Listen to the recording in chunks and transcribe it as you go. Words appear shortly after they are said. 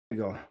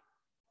Go.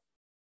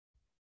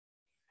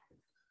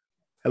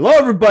 Hello,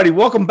 everybody.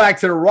 Welcome back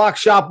to the Rock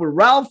Shop with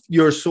Ralph,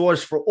 your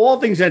source for all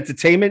things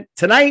entertainment.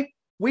 Tonight,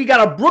 we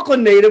got a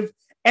Brooklyn native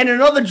and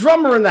another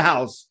drummer in the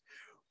house.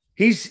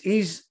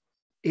 He's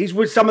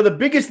with some of the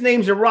biggest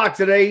names in rock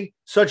today,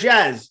 such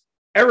as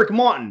Eric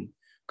Martin,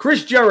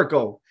 Chris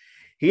Jericho.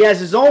 He has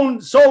his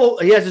own solo.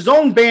 He has his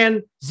own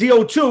band,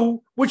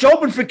 ZO2, which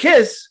opened for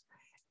Kiss,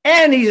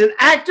 and he's an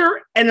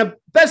actor and a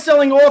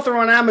best-selling author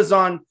on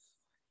Amazon.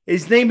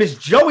 His name is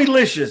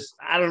Joeylicious.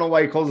 I don't know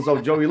why he calls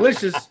himself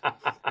Joeylicious,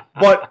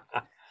 but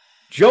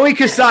Joey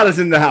Cassata's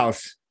in the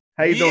house.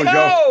 How you doing,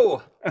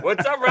 Joe?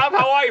 What's up, Rob?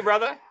 How are you,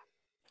 brother?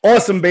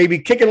 Awesome, baby.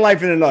 Kicking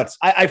life in the nuts.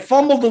 I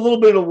fumbled a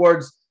little bit of the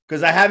words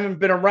because I haven't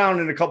been around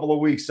in a couple of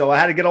weeks, so I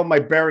had to get all my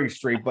bearings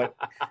straight. But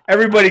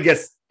everybody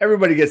gets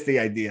the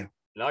idea.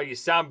 No, you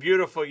sound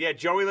beautiful. Yeah,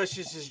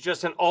 Joeylicious is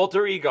just an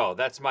alter ego.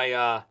 That's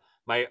my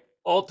my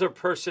alter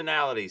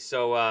personality.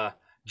 So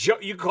you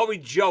can call me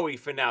Joey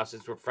for now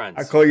since we're friends.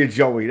 I call you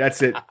Joey.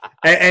 That's it.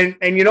 and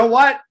you know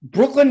what?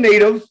 Brooklyn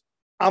native.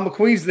 I'm a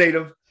Queens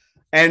native,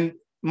 and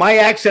my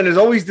accent is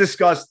always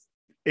discussed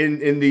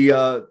in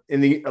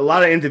a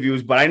lot of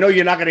interviews. But I know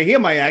you're not going to hear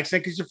my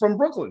accent because you're from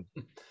Brooklyn.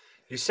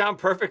 You sound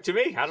perfect to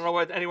me. I don't know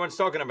what anyone's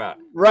talking about.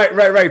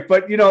 Right.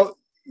 But you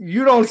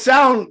don't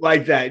sound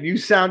like that. You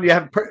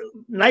have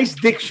nice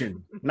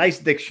diction. Nice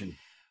diction.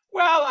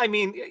 Well, I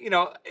mean,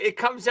 it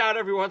comes out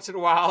every once in a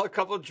while. A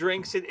couple of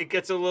drinks, it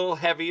gets a little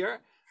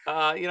heavier.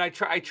 I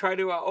try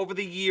to over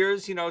the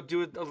years,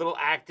 do a little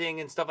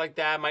acting and stuff like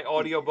that. My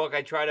audiobook,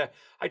 I try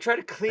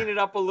to clean it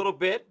up a little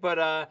bit.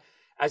 But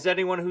as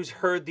anyone who's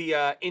heard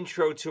the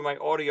intro to my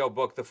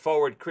audiobook, the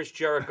forward, Chris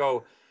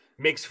Jericho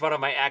makes fun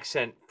of my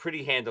accent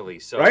pretty handily.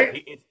 So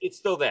right? It's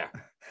still there.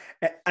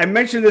 I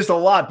mention this a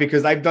lot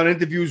because I've done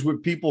interviews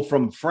with people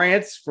from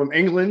France, from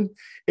England.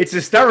 It's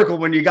hysterical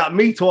when you got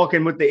me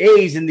talking with the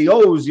A's and the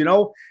O's,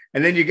 and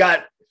then you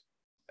got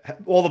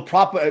all the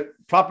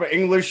proper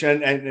English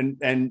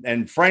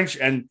and French,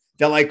 and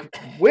they're like,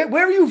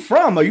 "Where are you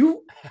from? Are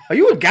you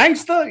a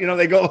gangster?"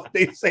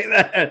 They say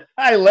that.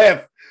 I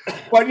laugh,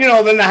 but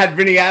then I had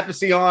Vinny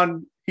Appice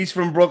on. He's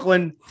from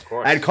Brooklyn. Of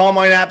course. I had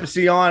Carmine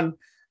Appice on.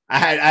 I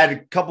had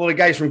a couple of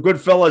guys from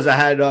Goodfellas. I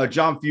had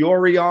John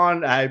Fiore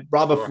on. I had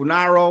Robert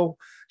Funaro,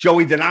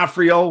 Joey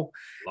D'Onofrio,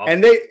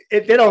 and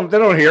they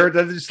don't hear it.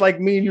 They're just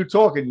like me and you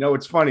talking.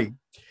 It's funny.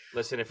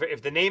 Listen,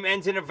 if the name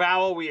ends in a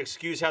vowel, we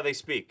excuse how they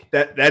speak.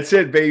 That's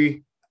it,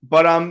 baby.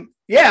 But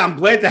yeah, I'm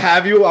glad to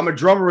have you. I'm a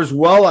drummer as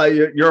well.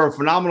 You're a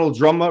phenomenal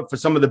drummer for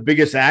some of the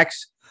biggest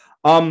acts.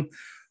 What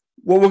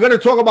we're going to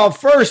talk about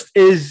first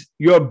is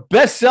your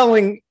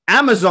best-selling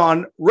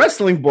Amazon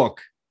wrestling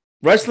book.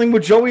 Wrestling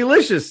with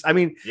Joeylicious. I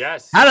mean,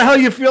 yes. How the hell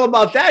you feel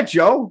about that,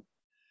 Joe?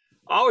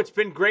 Oh, it's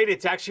been great.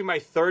 It's actually my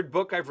third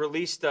book I've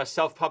released,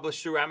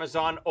 self-published through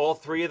Amazon. All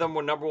three of them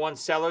were #1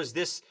 sellers.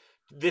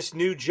 This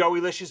new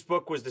Joeylicious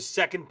book was the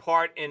second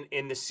part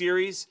in the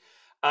series.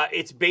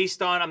 It's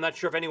based on, I'm not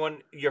sure if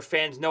your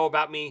fans know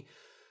about me.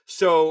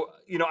 So,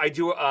 I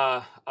do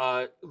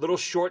a little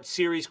short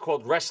series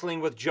called Wrestling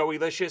with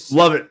Joeylicious.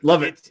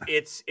 Love it.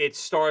 It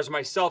stars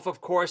myself,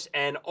 of course,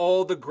 and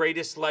all the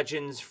greatest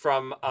legends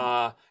from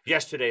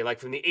yesterday, like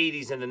from the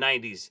 80s and the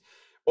 90s.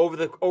 Over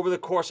the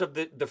course of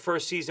the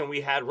first season,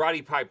 we had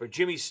Roddy Piper,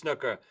 Jimmy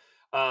Snuka.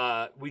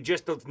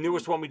 The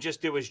newest one we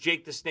just did was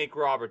Jake the Snake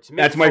Roberts.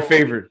 That's my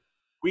favorite.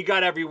 We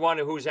got everyone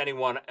who's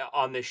anyone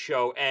on this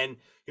show. And,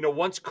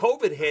 once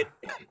COVID hit,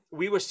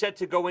 we were set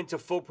to go into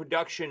full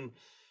production.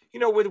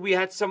 We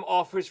had some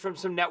offers from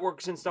some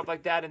networks and stuff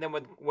like that. And then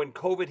when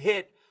COVID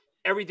hit,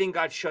 everything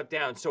got shut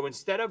down. So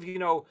instead of,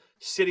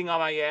 sitting on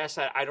my ass,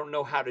 I don't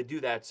know how to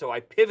do that. So I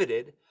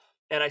pivoted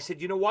and I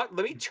said, you know what?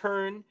 Let me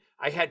turn.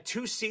 I had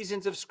 2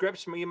 seasons of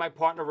scripts. Me and my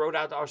partner wrote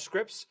out our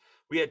scripts.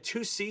 We had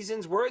 2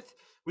 seasons worth.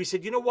 We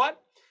said, you know what?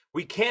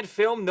 We can't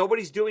film.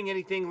 Nobody's doing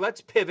anything.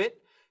 Let's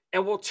pivot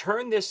and we'll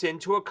turn this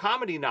into a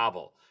comedy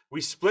novel.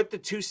 We split the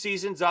 2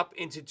 seasons up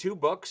into 2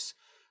 books.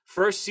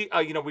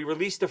 We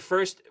released the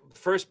first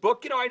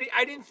book.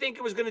 I didn't think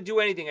it was going to do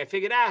anything. I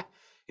figured, I'll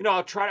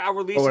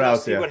release it. I'll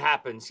see what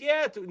happens.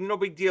 Yeah, no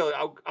big deal.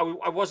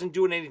 I wasn't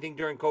doing anything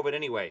during COVID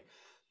anyway.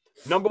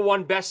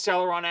 #1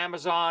 bestseller on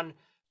Amazon,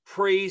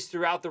 praised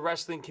throughout the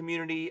wrestling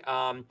community.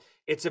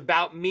 It's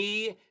about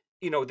me,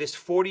 this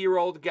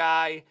 40-year-old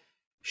guy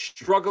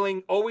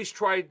struggling,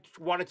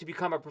 wanted to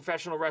become a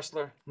professional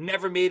wrestler,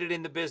 never made it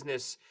in the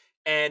business.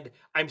 And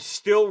I'm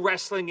still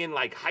wrestling in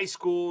like high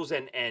schools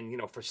and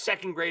for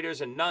second graders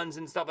and nuns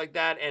and stuff like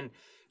that. And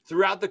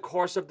throughout the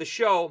course of the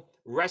show,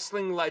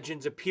 wrestling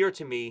legends appear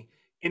to me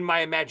in my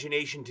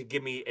imagination to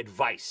give me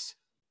advice,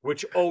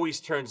 which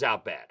always turns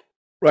out bad.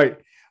 Right.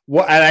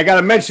 Well, and I got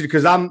to mention,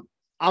 because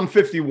I'm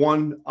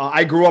 51.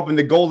 I grew up in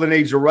the golden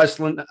age of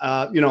wrestling.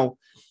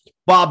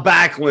 Bob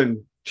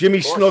Backlund,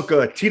 Jimmy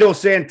Snuka, Tito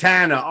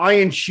Santana,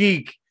 Iron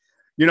Sheik,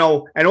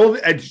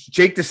 and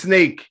Jake the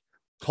Snake.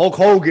 Hulk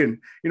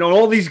Hogan,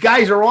 all these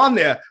guys are on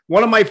there.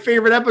 One of my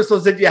favorite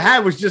episodes that you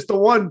had was just the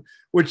one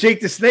with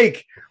Jake the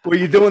Snake, where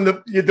you're doing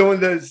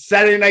the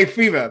Saturday Night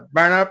Fever,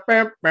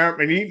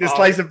 and eating a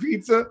slice of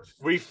pizza.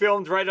 We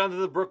filmed right under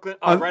the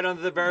right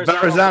under the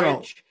Verrazano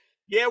Bridge.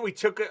 Yeah, we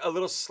took a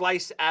little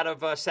slice out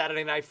of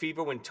Saturday Night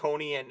Fever when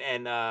Tony and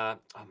oh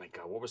my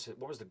God, what was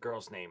the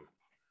girl's name?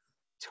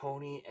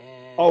 Tony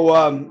and oh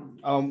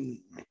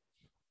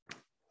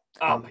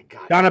my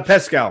God, Donna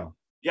Pescow.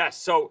 Yes,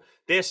 so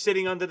they're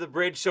sitting under the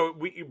bridge. So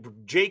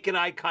Jake and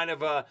I kind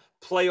of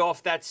play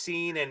off that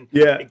scene, and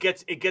it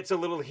gets a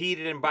little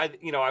heated. And I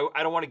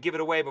don't want to give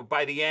it away, but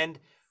by the end,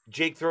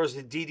 Jake throws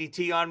the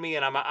DDT on me,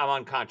 and I'm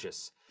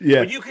unconscious.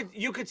 Yeah, but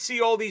you could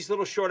see all these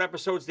little short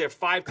episodes. They're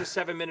 5 to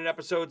 7 minute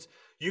episodes.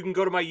 You can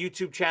go to my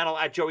YouTube channel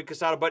at Joey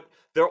Cassata, but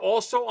they're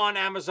also on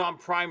Amazon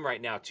Prime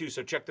right now too.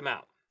 So check them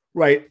out.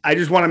 Right. I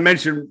just want to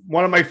mention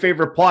one of my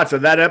favorite parts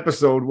of that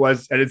episode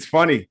was, and it's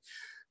funny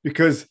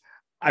because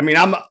I mean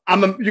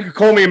you could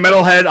call me a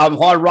metalhead. I'm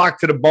hard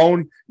rock to the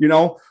bone,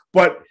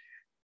 but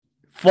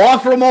Far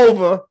From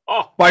Over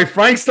by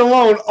Frank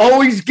Stallone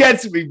always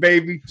gets me,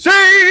 baby.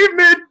 Save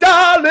me,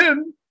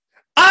 darling.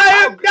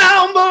 I am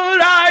down,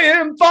 but I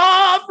am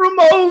far from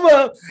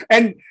over.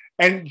 And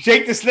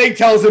Jake the Snake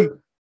tells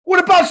him,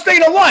 what about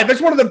Staying Alive? That's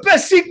one of the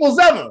best sequels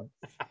ever.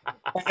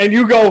 And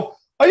you go,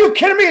 are you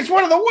kidding me? It's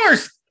one of the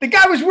worst. The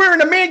guy was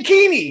wearing a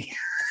mankini.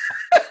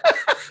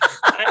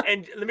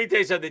 And let me tell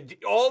you something.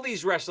 All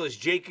these wrestlers,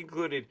 Jake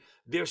included,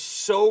 they're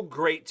so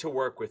great to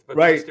work with. But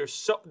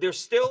they're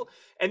still,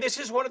 and this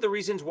is one of the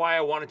reasons why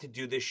I wanted to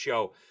do this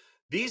show.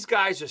 These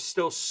guys are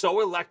still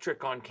so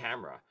electric on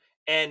camera.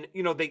 And,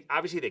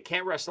 they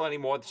can't wrestle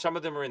anymore. Some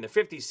of them are in the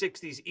 50s,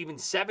 60s, even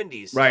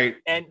 70s. Right.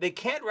 And they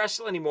can't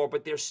wrestle anymore,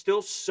 but they're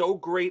still so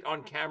great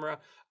on camera.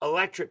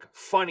 Electric,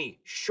 funny,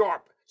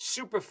 sharp,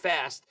 super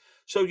fast.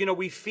 So,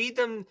 we feed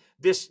them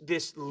this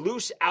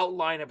loose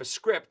outline of a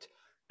script,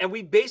 and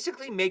we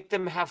basically make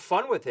them have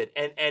fun with it.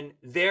 And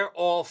they're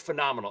all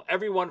phenomenal.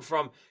 Everyone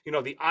from,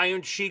 the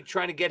Iron Sheik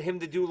trying to get him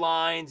to do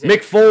lines.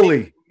 Mick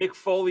Foley. Mick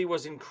Foley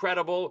was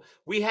incredible.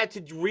 We had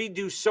to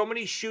redo so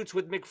many shoots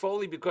with Mick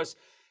Foley because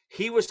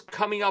he was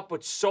coming up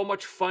with so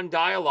much fun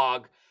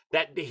dialogue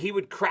that he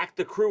would crack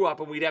the crew up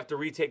and we'd have to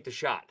retake the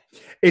shot.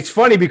 It's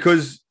funny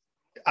because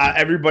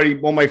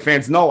all my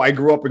fans know I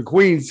grew up in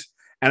Queens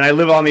and I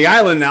live on the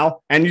island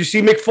now. And you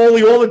see Mick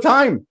Foley all the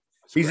time.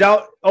 He's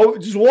out,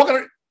 just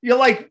walking. You're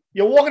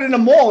walking in the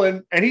mall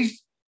and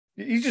he's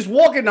just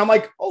walking. And I'm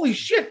like, holy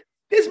shit,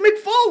 there's Mick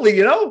Foley,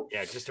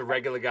 Yeah, just a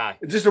regular guy.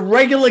 Just a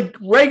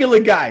regular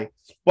guy.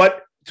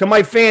 But to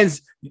my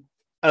fans,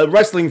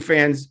 wrestling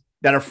fans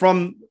that are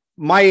from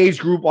my age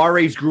group, our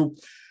age group,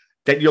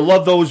 that you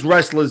love those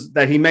wrestlers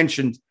that he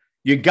mentioned,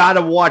 you got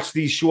to watch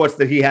these shorts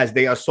that he has.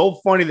 They are so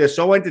funny. They're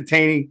so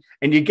entertaining.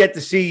 And you get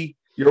to see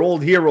your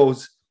old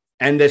heroes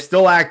and they're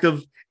still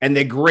active and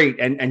they're great.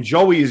 And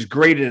Joey is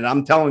great in it.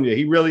 I'm telling you,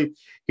 he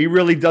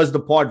really does the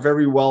part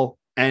very well.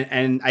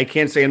 And I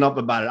can't say enough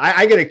about it.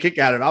 I get a kick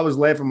out of it. I was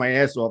laughing my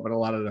ass off at a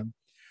lot of them.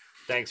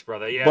 Thanks,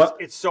 brother. Yeah,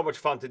 it's so much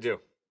fun to do.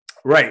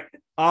 Right.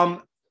 I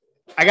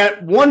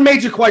got one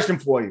major question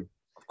for you.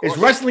 Is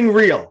wrestling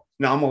real?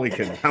 No, I'm only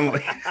kidding. I'm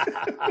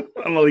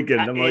only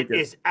kidding.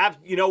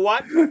 You know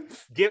what?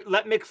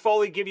 Let Mick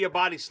Foley give you a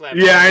body slam.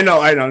 Yeah, I know.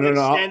 No.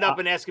 Stand up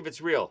and ask if it's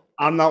real.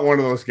 I'm not one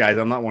of those guys.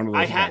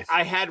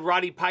 I had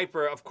Roddy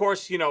Piper. Of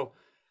course,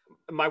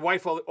 my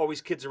wife always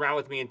kids around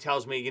with me and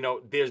tells me,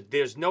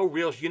 there's no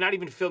real. You're not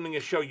even filming a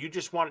show. You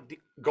just want to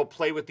go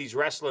play with these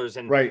wrestlers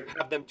and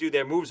have them do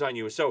their moves on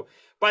you. So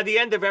by the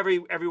end of every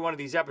one of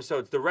these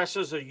episodes, the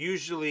wrestlers are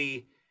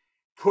usually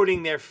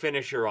putting their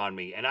finisher on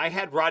me, and I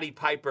had Roddy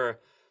Piper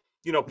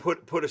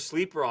put a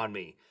sleeper on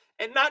me,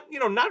 and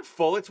not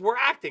full. We're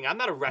acting. I'm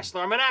not a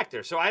wrestler. I'm an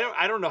actor. So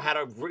I don't know how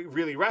to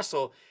really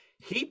wrestle.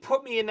 He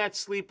put me in that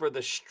sleeper.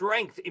 The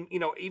strength,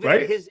 even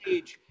at his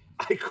age,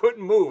 I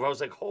couldn't move. I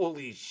was like,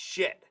 holy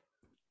shit.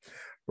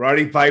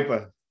 Roddy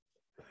Piper.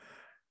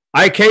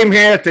 I came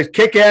here to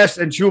kick ass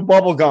and chew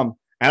bubble gum,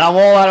 and I'm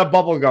all out of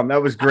bubble gum.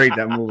 That was great.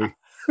 That movie.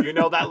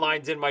 That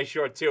line's in my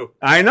short too.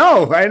 I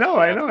know.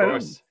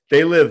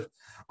 They live.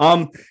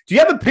 Do you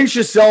ever pinch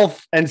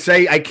yourself and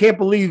say, I can't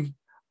believe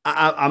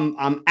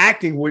I'm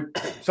acting with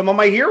some of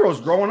my heroes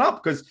growing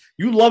up? Because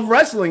you love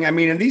wrestling. I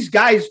mean, and these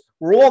guys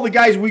were all the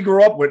guys we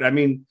grew up with. I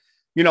mean,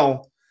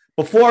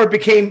 before it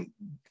became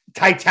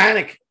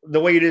Titanic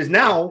the way it is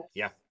now,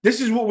 this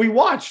is what we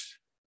watched.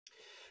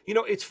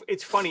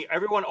 It's funny.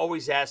 Everyone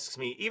always asks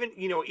me, even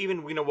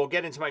we'll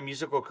get into my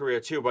musical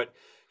career too, but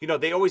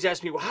they always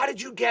ask me, well, how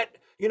did you get,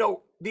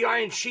 the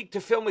Iron Sheik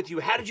to film with you?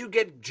 How did you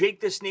get Jake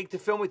the Snake to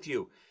film with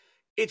you?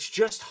 It's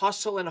just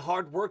hustle and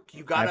hard work.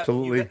 You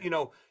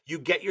gotta, you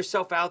get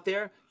yourself out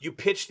there, you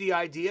pitch the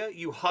idea,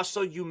 you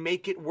hustle, you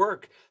make it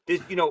work.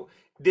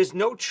 There's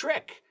no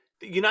trick.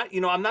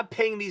 I'm not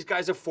paying these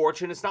guys a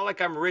fortune. It's not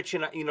like I'm rich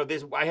and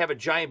I have a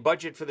giant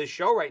budget for this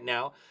show right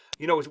now.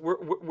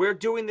 We're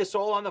doing this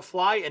all on the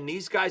fly, and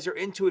these guys are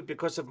into it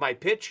because of my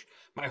pitch,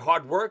 my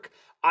hard work.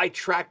 I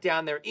track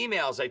down their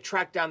emails, I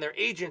track down their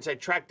agents, I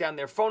track down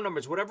their phone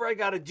numbers, whatever I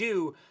got to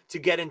do to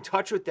get in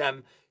touch with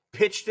them,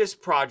 pitch this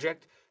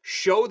project,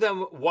 show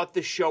them what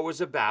the show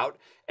is about.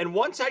 And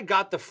once I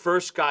got the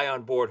first guy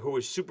on board, who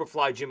was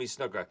Superfly Jimmy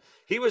Snuka,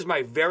 he was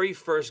my very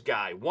first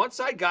guy. Once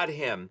I got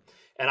him,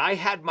 and I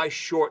had my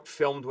short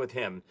filmed with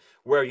him,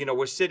 where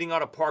we're sitting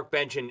on a park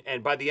bench,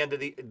 and by the end of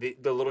the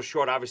little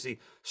short, obviously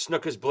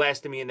Snuka's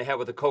blasting me in the head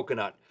with a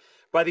coconut.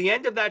 By the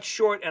end of that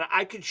short, and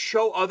I could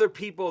show other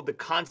people the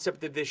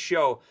concept of this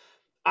show,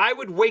 I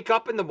would wake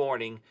up in the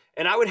morning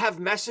and I would have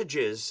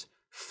messages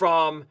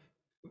from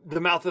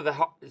the mouth of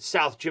the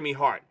South, Jimmy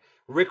Hart.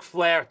 Ric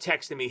Flair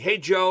texted me, "Hey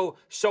Joe,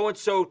 so and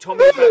so told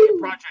me about your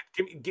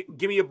project.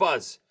 Give me a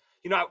buzz."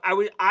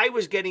 I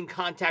was getting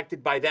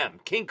contacted by them.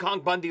 King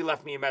Kong Bundy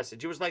left me a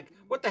message. It was like,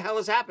 what the hell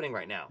is happening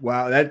right now?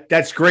 Wow,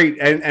 that's great.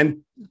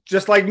 And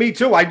just like me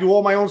too, I do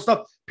all my own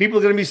stuff. People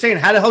are going to be saying,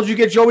 "How the hell did you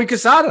get Joey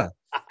Cassata?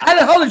 How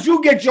the hell did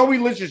you get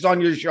Joeylicious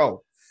on your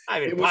show?" I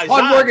mean, it was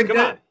hard work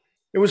and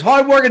it was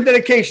hard work and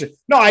dedication.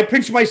 No, I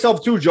pinched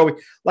myself too, Joey.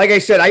 Like I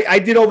said, I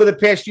did over the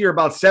past year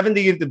about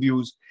 70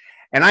 interviews,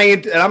 and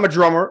I'm a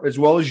drummer as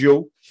well as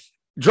you.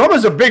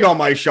 Drummers are big on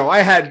my show.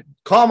 I had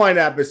Carmine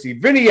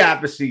Appice, Vinny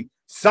Appice,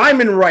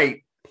 Simon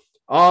Wright,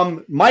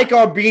 Mike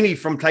Arbini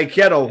from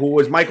Taiketo, who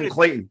was Michael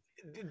Clayton.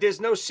 There's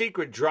no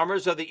secret.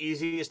 Drummers are the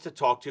easiest to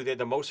talk to. They're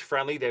the most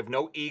friendly. They have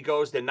no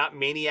egos. They're not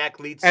maniac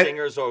lead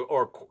singers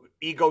or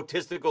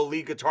egotistical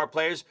lead guitar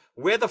players.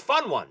 We're the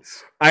fun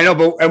ones. I know,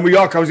 but we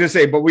are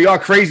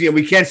crazy and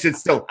we can't sit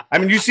still. I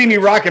mean, you see me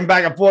rocking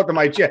back and forth in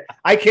my chair.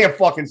 I can't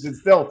fucking sit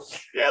still.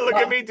 Yeah, look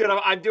at me, dude.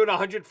 I'm doing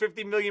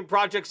 150 million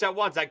projects at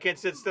once. I can't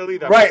sit still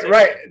either.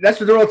 Right. That's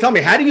what they're all telling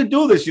me. How do you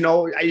do this?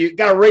 You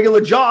got a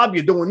regular job.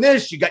 You're doing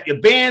this. You got your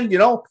band.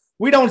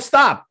 We don't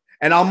stop.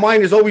 And our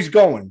mind is always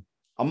going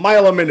a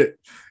mile a minute,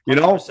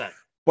 100%.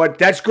 But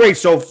that's great.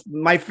 So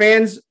my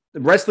fans,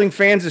 wrestling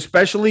fans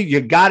especially, you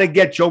got to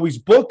get Joey's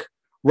book,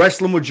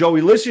 Wrestling with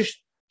Joeylicious.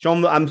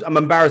 Joe, I'm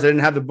embarrassed I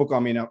didn't have the book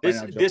on me now.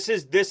 This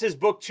is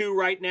book 2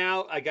 right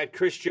now. I got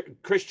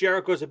Chris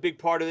Jericho is a big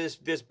part of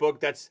this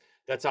book. That's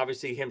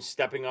obviously him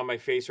stepping on my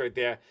face right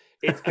there.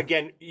 It's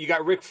again, you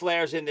got Ric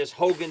Flair's in this,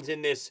 Hogan's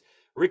in this,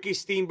 Ricky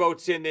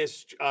Steamboat's in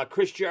this,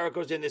 Chris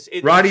Jericho's in this.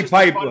 Roddy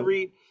Piper.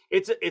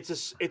 It's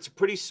a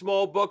pretty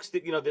small books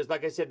that there's,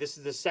 like I said, this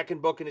is the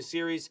second book in a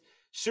series.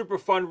 Super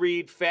fun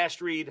read, fast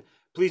read.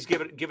 Please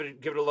give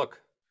it a look.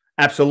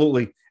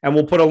 Absolutely. And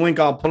we'll put a link.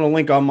 I'll put a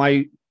link on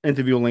my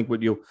interview link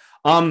with you.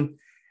 And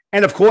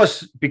of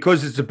course,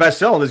 because it's a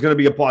bestseller, there's going to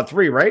be a part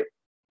 3, right?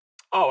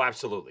 Oh,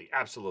 absolutely.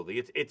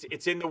 Absolutely.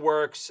 It's in the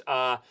works.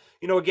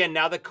 Again,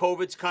 now that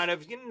COVID's kind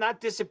of not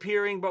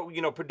disappearing, but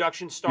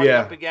production's starting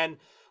up again.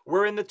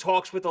 We're in the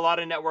talks with a lot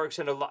of networks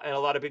and a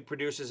lot of big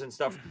producers and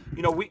stuff.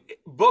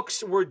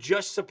 Books were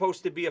just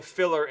supposed to be a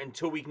filler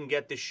until we can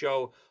get the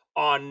show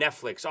on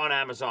Netflix, on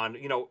Amazon,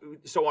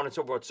 so on and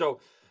so forth. So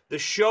the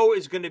show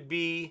is going to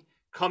be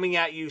coming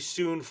at you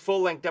soon,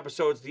 full-length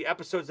episodes. The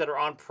episodes that are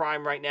on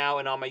Prime right now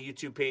and on my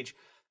YouTube page,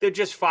 they're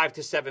just 5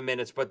 to 7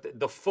 minutes. But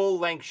the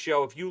full-length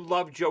show, if you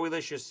love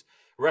Joeylicious,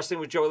 Wrestling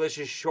with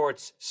Joeylicious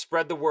shorts,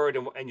 spread the word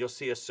and you'll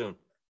see us soon.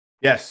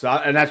 Yes,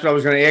 and that's what I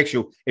was going to ask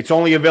you. It's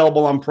only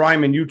available on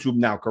Prime and YouTube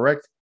now,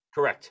 correct?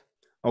 Correct.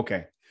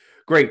 Okay,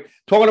 great.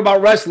 Talking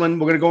about wrestling,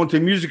 we're going to go into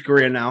music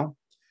career now.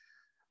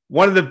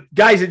 One of the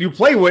guys that you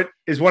play with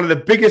is one of the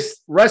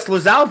biggest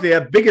wrestlers out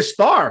there, biggest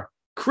star,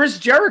 Chris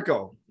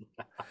Jericho.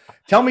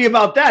 Tell me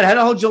about that. How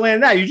the hell did you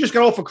land that? You just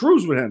got off a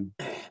cruise with him.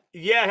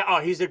 Yeah, oh,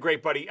 he's a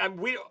great buddy.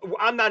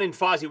 I'm not in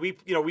Fozzy.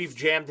 We've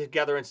jammed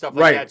together and stuff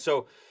like that.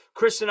 So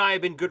Chris and I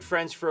have been good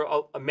friends for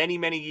many,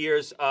 many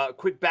years.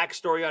 Quick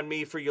backstory on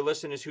me for your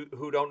listeners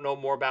who don't know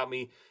more about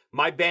me.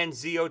 My band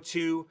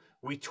ZO2,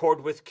 we toured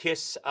with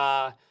Kiss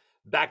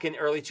back in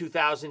early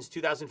 2000s,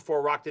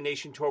 2004 Rock the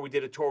Nation tour. We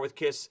did a tour with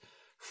Kiss.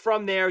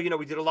 From there,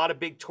 we did a lot of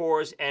big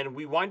tours, and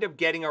we wind up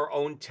getting our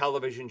own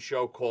television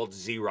show called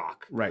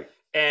Z-Rock. Right.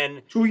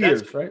 And 2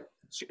 years, right?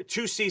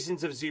 2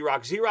 seasons of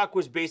Z-Rock. Z-Rock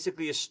was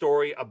basically a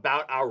story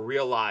about our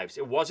real lives.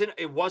 It wasn't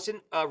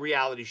a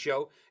reality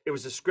show. It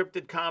was a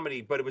scripted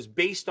comedy, but it was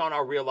based on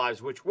our real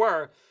lives, which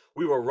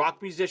we were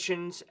rock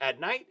musicians at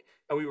night,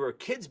 and we were a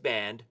kids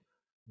band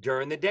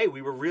during the day.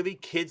 We were really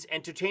kids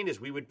entertainers.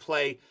 We would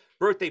play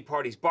birthday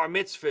parties, bar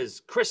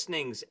mitzvahs,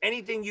 christenings,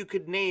 anything you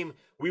could name.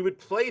 We would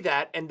play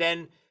that and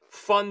then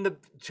fund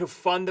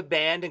the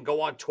band and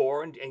go on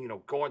tour and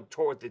go on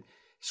tour with the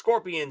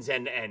Scorpions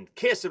and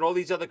Kiss and all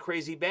these other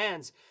crazy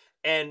bands.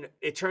 And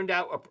it turned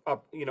out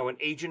an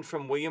agent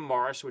from William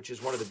Morris, which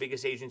is one of the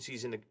biggest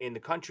agencies in the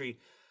country,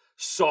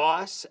 saw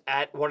us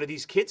at one of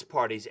these kids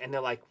parties, and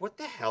they're like, "What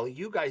the hell are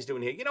you guys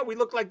doing here? We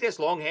look like this,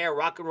 long hair,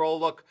 rock and roll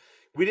look.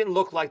 We didn't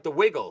look like the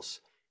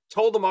Wiggles."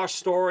 Told them our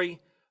story.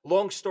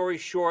 Long story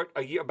short,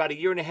 about a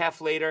year and a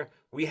half later,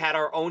 we had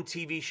our own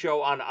TV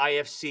show on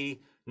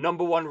IFC,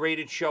 #1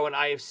 rated show in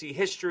IFC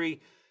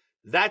history.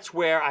 That's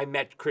where I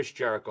met Chris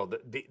Jericho.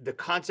 The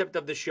concept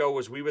of the show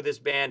was we were this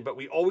band, but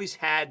we always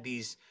had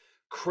these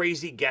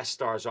crazy guest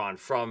stars on,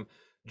 from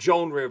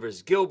Joan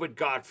Rivers, Gilbert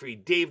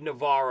Gottfried, Dave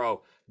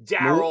Navarro,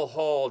 Daryl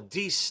Hall,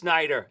 Dee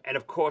Snider, and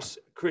of course,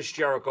 Chris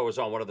Jericho was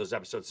on one of those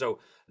episodes. So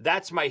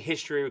that's my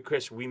history with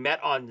Chris. We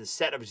met on the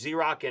set of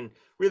Z-Rock and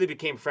really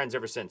became friends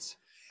ever since.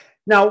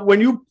 Now,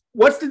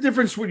 what's the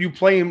difference when you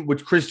playing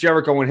with Chris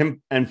Jericho and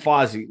him and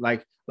Fozzy?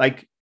 Like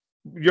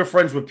you're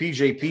friends with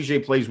PJ.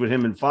 PJ plays with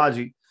him and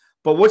Fozzy.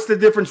 But what's the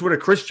difference with a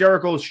Chris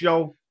Jericho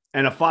show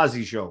and a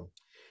Fozzy show?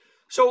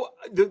 So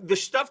the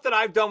stuff that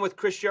I've done with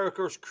Chris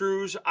Jericho's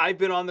cruise, I've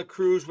been on the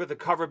cruise with a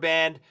cover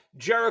band.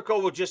 Jericho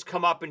will just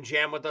come up and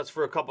jam with us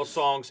for a couple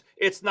songs.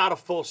 It's not a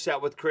full set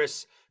with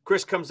Chris.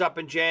 Chris comes up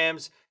and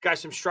jams.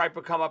 Guys from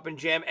Striper come up and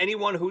jam.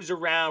 Anyone who's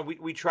around,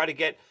 we try to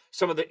get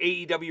some of the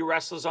AEW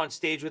wrestlers on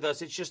stage with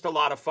us. It's just a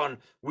lot of fun.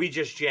 We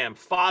just jam.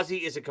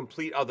 Fozzy is a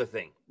complete other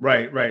thing.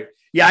 Right.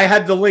 Yeah, I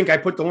had the link. I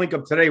put the link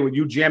up today with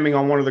you jamming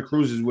on one of the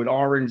cruises with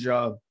Orange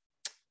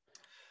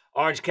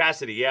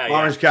Cassidy. Yeah.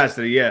 Orange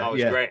Cassidy. Yeah. That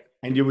was great.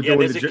 And you were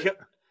doing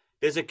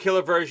there's a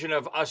killer version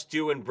of us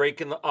doing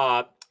breaking the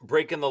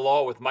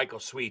law with Michael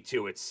Sweet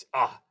too. It's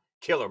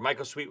killer.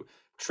 Michael Sweet,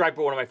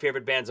 Striper, one of my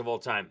favorite bands of all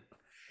time.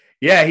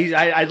 Yeah,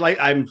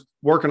 I'm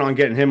working on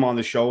getting him on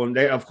the show, and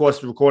they, of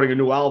course, recording a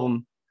new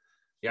album.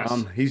 Yes,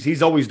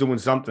 he's always doing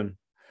something.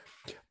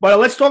 But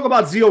let's talk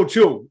about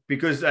ZO2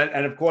 because,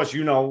 and of course,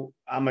 you know,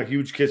 I'm a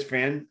huge Kiss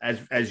fan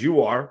as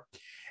you are,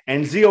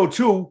 and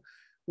ZO2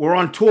 were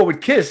on tour with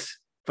Kiss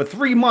for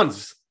 3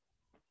 months.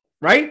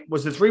 Right?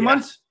 Was it 3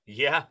 months?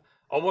 Yeah.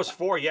 Almost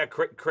 4. Yeah.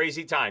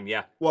 Crazy time.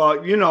 Yeah.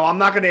 Well, you know, I'm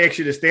not going to ask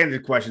you the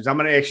standard questions. I'm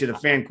going to ask you the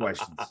fan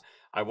questions.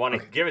 I want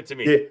to give it to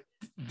me.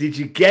 Did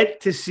you get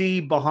to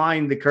see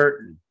behind the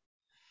curtain?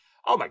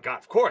 Oh, my God.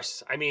 Of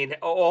course. I mean,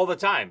 all the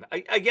time.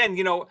 Again,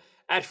 you know,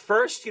 at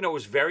first, you know, it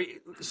was very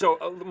 –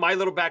 so my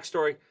little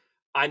backstory,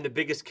 I'm the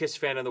biggest Kiss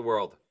fan in the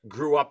world.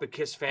 Grew up a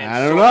Kiss fan.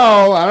 I don't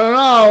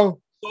know.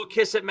 Saw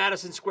Kiss at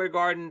Madison Square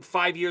Garden,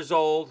 5 years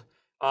old,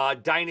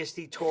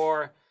 Dynasty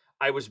tour.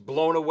 I was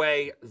blown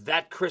away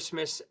that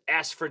Christmas,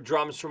 asked for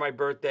drums for my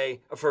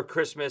birthday, for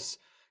Christmas,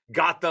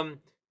 got them,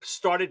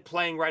 started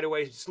playing right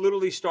away.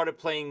 Literally started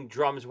playing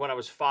drums when I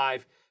was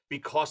 5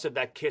 because of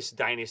that Kiss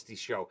Dynasty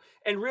show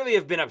and really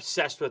have been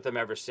obsessed with them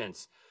ever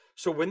since.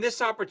 So when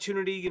this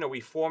opportunity, you know, we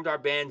formed our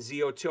band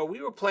ZO2,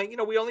 we were playing, you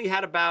know, we only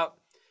had about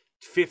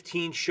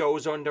 15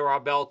 shows under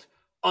our belt,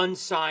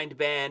 unsigned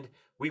band.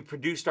 We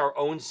produced our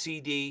own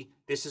CD.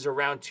 This is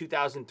around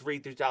 2003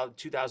 through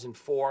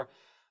 2004.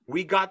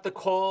 We got the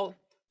call.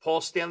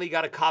 Paul Stanley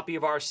got a copy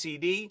of our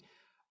CD.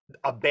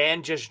 A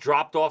band just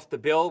dropped off the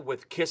bill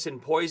with Kiss and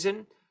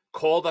Poison,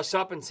 called us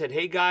up and said,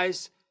 hey,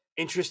 guys,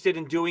 interested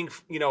in doing,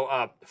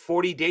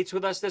 40 dates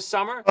with us this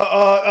summer?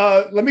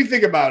 Let me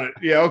think about it.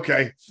 Yeah,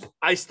 okay.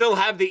 I still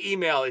have the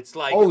email. It's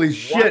like, holy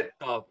shit.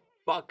 What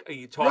the fuck are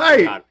you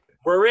talking about?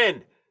 We're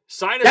in.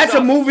 Sign us up. That's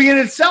a movie in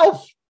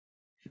itself.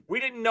 We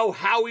didn't know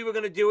how we were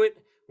going to do it.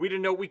 We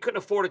didn't know, we couldn't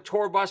afford a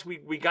tour bus. We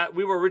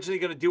were originally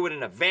going to do it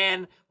in a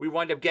van. We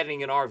wound up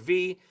getting an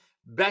RV.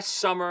 Best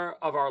summer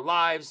of our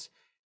lives.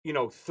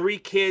 3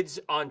 kids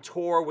on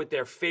tour with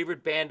their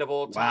favorite band of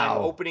all time,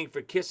 opening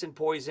for Kiss and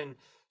Poison,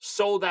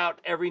 sold out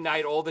every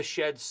night. All the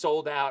sheds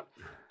sold out.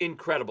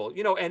 Incredible.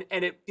 And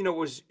it,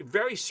 was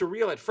very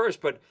surreal at first,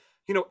 but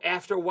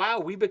after a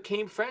while we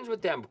became friends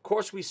with them. Of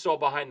course, we saw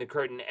behind the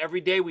curtain.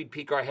 Every day we'd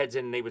peek our heads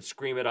in and they would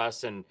scream at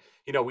us. And,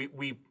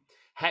 we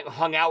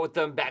hung out with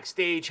them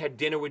backstage, had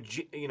dinner with,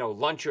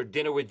 lunch or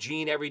dinner with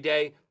Gene every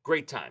day.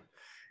 Great time.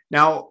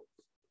 Now,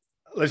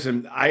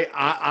 listen,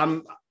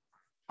 I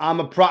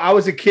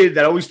was a kid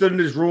that always stood in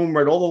this room,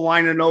 read all the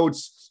liner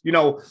notes,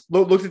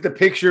 looked at the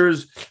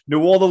pictures,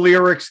 knew all the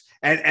lyrics.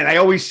 And I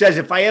always says,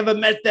 if I ever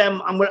met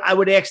them, I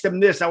would ask them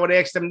this, I would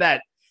ask them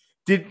that.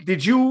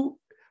 Did you,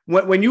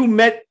 when you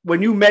met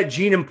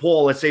Gene and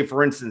Paul, let's say,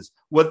 for instance,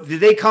 did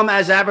they come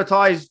as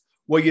advertised?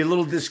 Were you a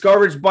little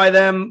discouraged by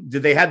them?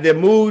 Did they have their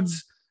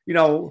moods?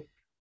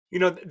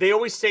 They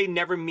always say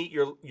never meet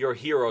your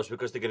heroes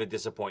because they're going to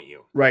disappoint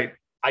you. Right.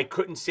 I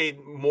couldn't say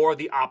more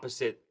the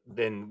opposite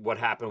than what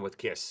happened with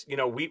Kiss.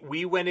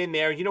 We went in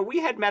there, we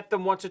had met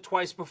them once or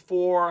twice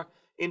before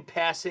in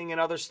passing and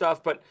other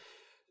stuff, but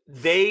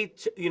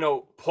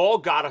Paul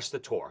got us the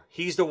tour.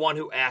 He's the one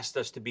who asked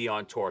us to be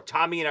on tour.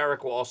 Tommy and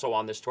Eric were also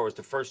on this tour. It was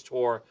the first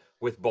tour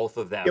with both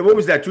of them. Yeah, what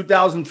was that?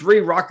 2003,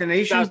 Rock the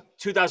Nation?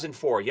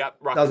 2004. Yep,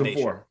 Rock the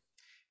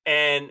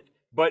Nation.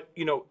 But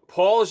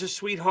Paul is a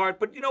sweetheart,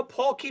 but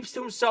Paul keeps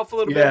to himself a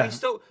little bit.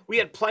 We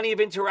had plenty of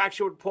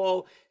interaction with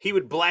Paul. He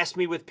would blast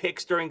me with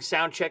picks during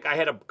sound check. I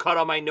had a cut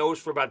on my nose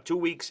for about 2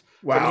 weeks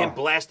from him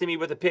blasting me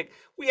with a pick.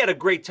 We had a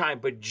great time.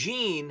 But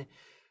Gene,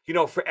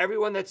 for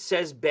everyone that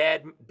says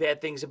bad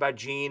things about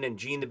Gene and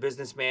Gene the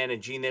businessman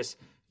and Gene this,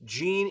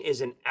 Gene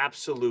is an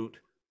absolute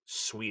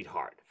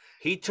sweetheart.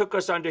 He took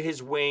us under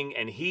his wing,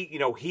 and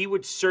he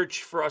would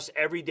search for us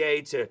every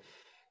day to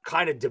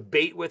kind of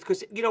debate with,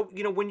 because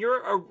when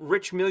you're a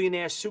rich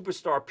millionaire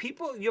superstar,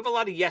 you have a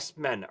lot of yes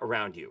men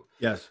around you.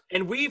 Yes.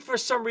 And for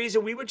some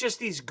reason, we were just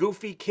these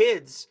goofy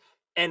kids,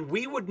 and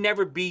we would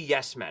never be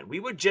yes men. We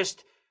would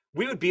just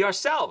we would be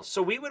ourselves.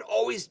 So we would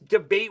always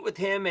debate with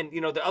him. And,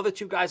 the other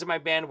two guys in my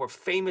band were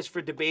famous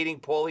for debating,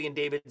 Paulie and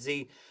David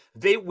Z.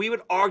 We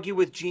would argue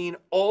with Gene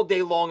all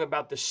day long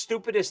about the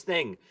stupidest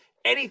thing.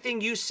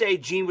 Anything you say,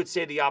 Gene would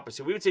say the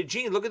opposite. We would say,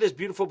 Gene, look at this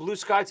beautiful blue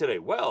sky today.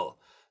 Well,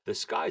 the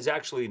sky's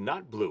actually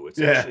not blue. It's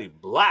actually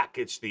black.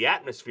 It's the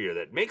atmosphere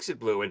that makes it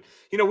blue. And,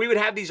 we would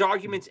have these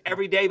arguments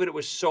every day, but it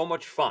was so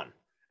much fun.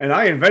 And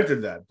I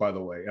invented that, by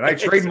the way. And I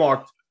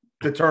trademarked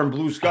the term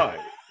blue sky.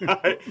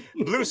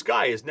 Blue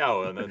sky is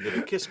now under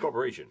the KISS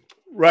Corporation.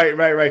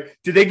 Right.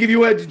 Did they give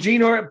you,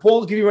 Gene or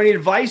Paul, give you any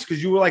advice?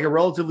 Because you were like a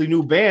relatively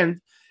new band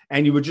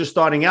and you were just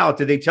starting out.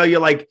 Did they tell you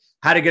like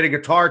how to get a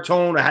guitar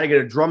tone or how to get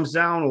a drum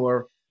sound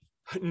or?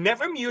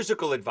 Never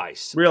musical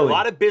advice. Really? A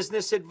lot of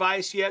business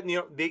advice. Yeah.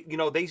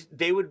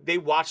 They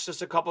watched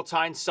us a couple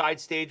times side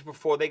stage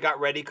before they got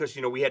ready. Cause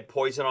we had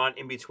Poison on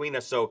in between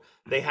us. So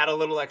they had a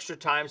little extra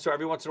time. So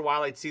every once in a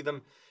while I'd see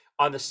them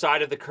on the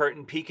side of the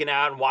curtain, peeking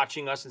out and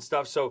watching us and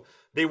stuff. So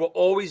they were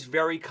always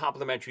very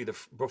complimentary.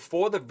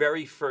 Before the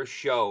very first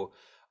show,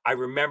 I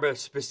remember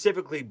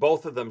specifically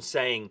both of them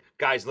saying,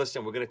 guys,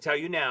 listen, we're going to tell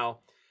you now,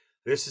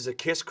 this is a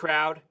KISS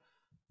crowd.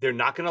 They're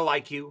not going to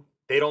like you.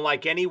 They don't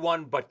like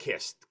anyone but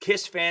KISS.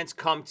 KISS fans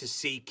come to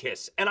see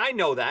KISS. And I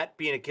know that,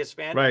 being a KISS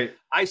fan. Right.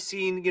 I've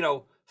seen,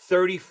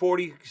 30,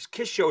 40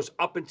 KISS shows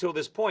up until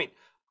this point.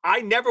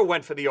 I never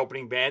went for the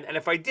opening band. And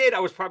if I did,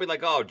 I was probably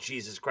like, oh,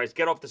 Jesus Christ,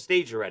 get off the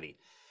stage already.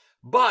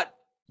 But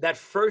that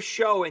first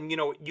show, and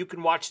you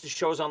can watch the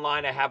shows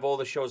online. I have all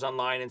the shows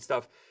online and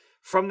stuff.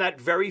 From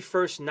that very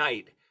first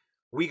night,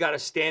 we got a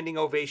standing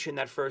ovation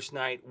that first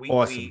night.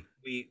 Awesome.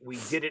 We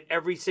did it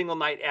every single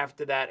night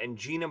after that. And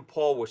Gene and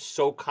Paul were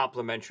so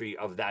complimentary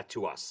of that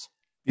to us.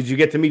 Did you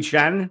get to meet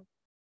Shannon?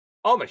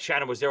 Oh, my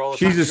Shannon was there all the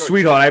time. She's a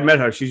sweetheart. I met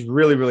her. She's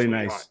really, really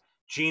nice.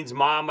 Gene's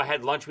mom. I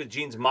had lunch with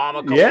Gene's mom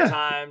a couple of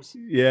times.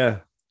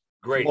 Yeah.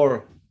 Great.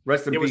 Flora,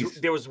 rest in peace.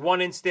 There was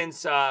one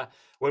instance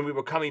when we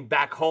were coming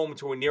back home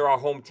to near our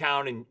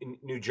hometown in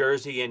New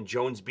Jersey and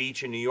Jones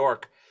Beach in New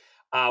York.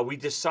 We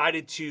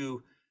decided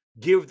to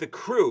give the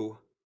crew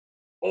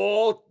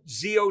all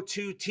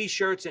ZO2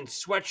 t-shirts and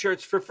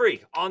sweatshirts for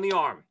free on the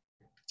arm.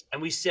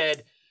 And we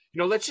said,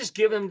 let's just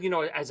give them,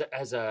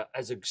 as a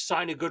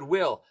sign of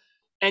goodwill.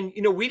 And,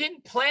 we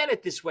didn't plan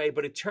it this way,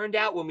 but it turned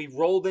out when we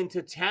rolled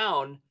into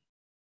town,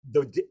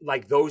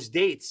 those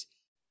dates,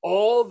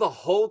 the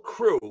whole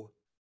crew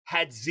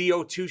had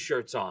ZO2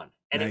 shirts on.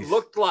 And It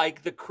looked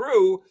like the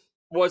crew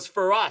was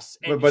for us.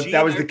 And but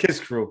that was the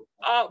KISS crew.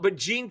 But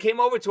Gene came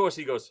over to us.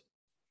 He goes,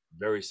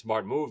 very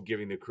smart move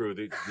giving the crew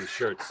the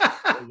shirts.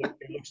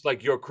 It looks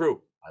like your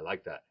crew. I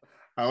like that.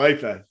 I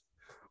like that.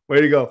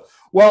 Way to go.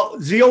 Well,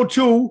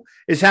 ZO2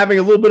 is having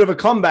a little bit of a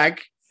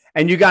comeback,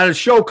 and you got a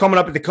show coming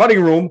up at the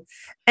Cutting Room.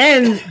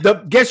 And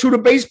guess who the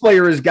bass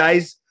player is,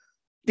 guys?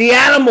 The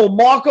animal,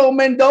 Marco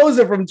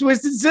Mendoza from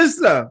Twisted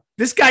Sister.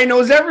 This guy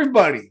knows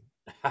everybody.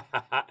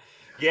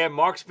 Yeah,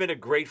 Mark's been a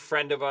great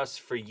friend of us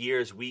for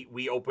years.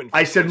 We opened.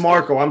 I said Trixter.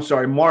 Marco. I'm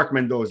sorry, Mark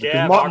Mendoza.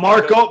 Yeah,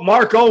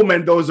 Marco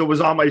Mendoza was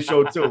on my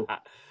show too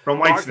from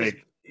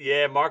Whitesnake.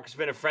 Yeah, Mark's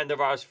been a friend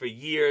of ours for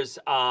years.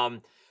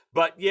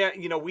 But yeah,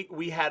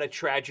 we had a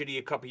tragedy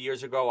a couple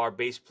years ago. Our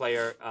bass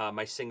player,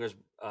 my singer's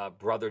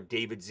brother,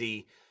 David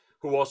Z,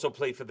 who also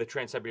played for the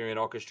Trans-Siberian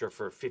Orchestra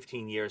for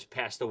 15 years,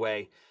 passed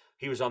away.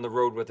 He was on the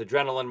road with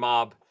Adrenaline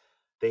Mob.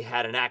 They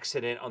had an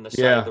accident on the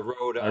side of the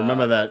road. I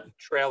remember that.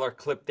 Trailer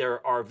clipped their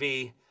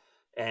RV,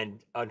 and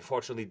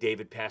unfortunately,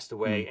 David passed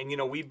away.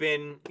 And we've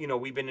been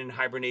in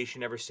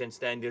hibernation ever since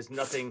then. There's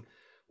nothing.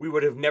 We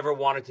would have never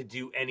wanted to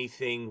do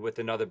anything with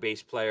another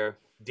bass player.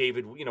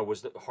 David,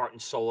 was the heart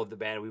and soul of the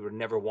band. We would have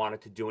never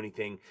wanted to do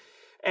anything.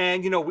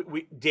 And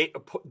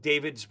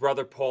David's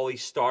brother Paulie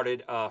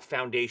started a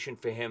foundation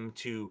for him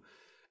to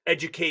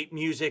educate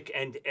music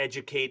and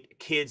educate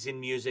kids in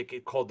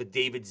music, called the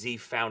David Z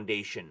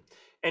Foundation.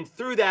 And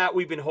through that,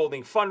 we've been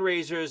holding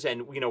fundraisers,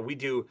 and we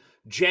do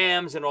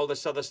jams and all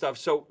this other stuff.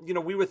 So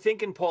we were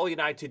thinking, Paulie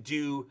and I, to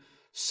do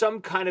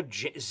some kind of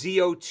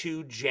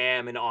ZO2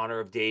 jam in honor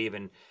of Dave,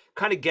 and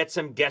kind of get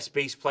some guest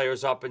bass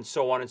players up and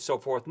so on and so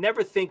forth.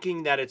 Never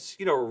thinking that it's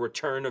a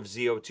return of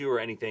ZO2 or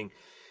anything.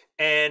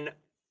 And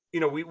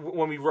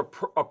when we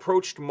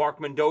approached Mark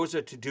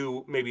Mendoza to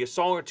do maybe a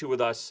song or two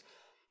with us,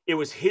 it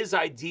was his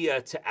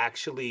idea to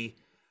actually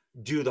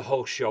do the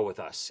whole show with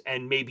us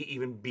and maybe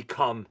even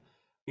become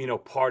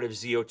part of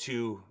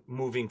ZO2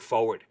 moving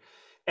forward.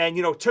 And,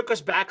 took us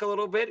back a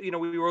little bit.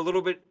 We were a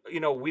little bit,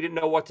 we didn't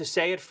know what to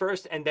say at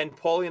first. And then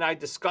Paulie and I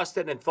discussed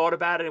it and thought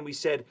about it. And we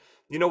said,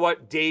 you know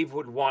what? Dave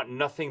would want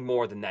nothing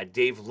more than that.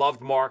 Dave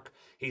loved Mark.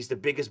 He's the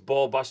biggest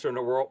ball buster in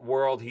the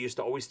world. He used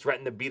to always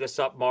threaten to beat us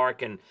up,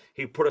 Mark. And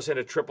he put us in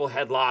a triple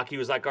headlock. He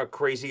was like our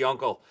crazy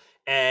uncle.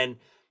 And,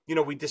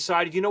 we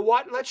decided, you know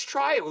what? Let's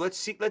try it. Let's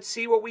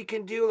see what we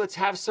can do. Let's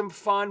have some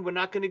fun. We're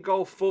not going to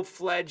go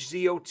full-fledged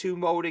ZO2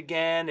 mode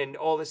again and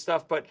all this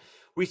stuff. But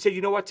we said,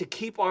 you know what? To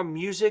keep our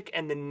music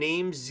and the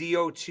name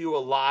ZO2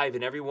 alive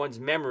in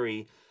everyone's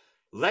memory,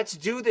 let's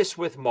do this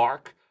with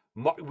Mark.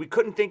 We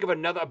couldn't think of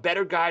a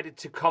better guy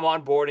to come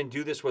on board and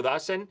do this with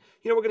us. And,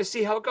 we're going to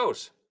see how it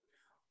goes.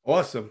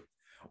 Awesome.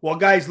 Well,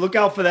 guys, look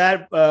out for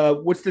that.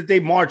 What's the day?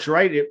 March,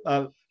 right?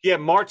 Yeah,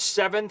 March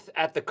 7th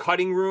at the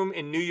Cutting Room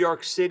in New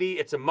York City.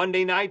 It's a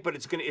Monday night, but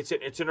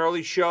it's an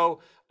early show.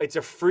 It's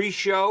a free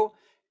show.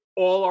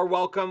 All are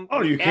welcome.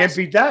 Oh, you can't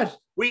beat that.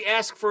 We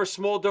ask for a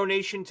small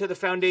donation to the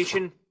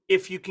foundation.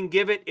 If you can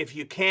give it, if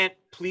you can't,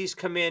 please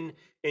come in,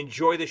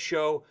 enjoy the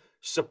show,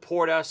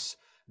 support us.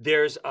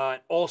 There's an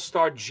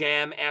all-star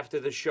jam after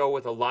the show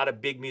with a lot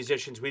of big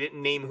musicians. We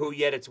didn't name who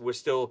yet. We're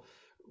still,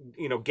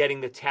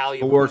 getting the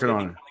tally of We're who's working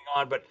going to be coming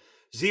on. But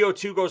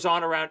ZO2 goes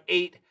on around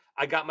 8.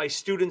 I got my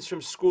students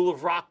from School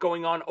of Rock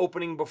going on,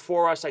 opening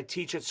before us. I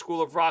teach at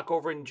School of Rock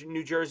over in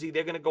New Jersey.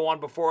 They're going to go on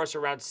before us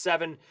around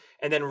 7.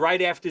 And then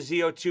right after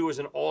ZO2 is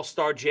an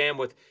all-star jam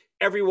with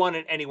everyone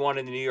and anyone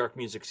in the New York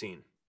music scene.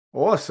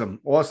 Awesome.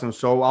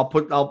 So I'll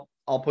put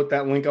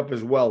that link up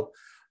as well.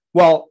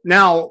 Well,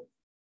 now,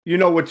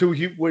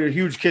 we're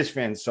huge Kiss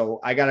fans, so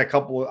I got I'm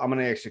going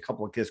to ask you a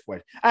couple of Kiss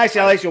questions.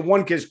 Actually, I'll ask you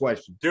one Kiss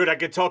question. Dude, I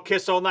could talk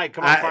Kiss all night.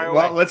 Come on, fire away.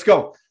 Well, let's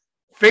go.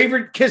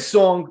 Favorite Kiss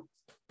song?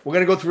 We're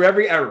going to go through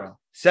every era.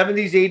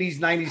 70s, 80s,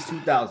 90s,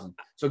 2000.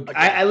 So okay.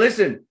 I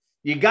listen,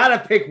 you got to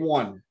pick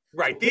one.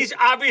 Right. These,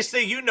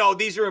 obviously,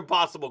 these are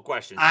impossible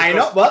questions. I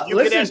know. Well, you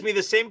could ask me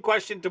the same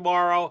question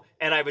tomorrow,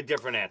 and I have a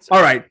different answer.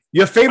 All right.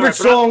 Your favorite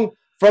song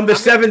from the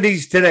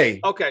 70s today?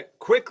 Okay.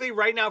 Quickly,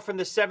 right now from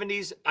the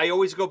 70s, I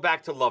always go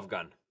back to Love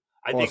Gun.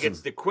 I think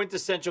it's the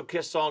quintessential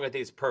Kiss song. I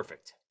think it's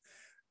perfect.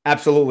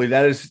 Absolutely.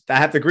 I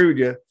have to agree with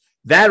you.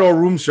 That or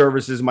Room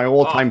Service is my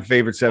all-time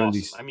favorite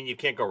 70s. Awesome. I mean, you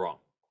can't go wrong.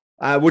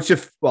 I'm going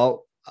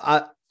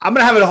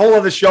to have a whole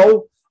other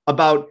show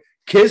about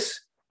Kiss,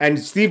 and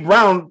Steve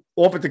Brown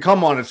offered to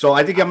come on it. So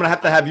I think I'm going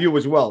to have you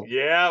as well.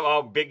 Yeah.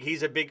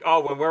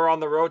 When we're on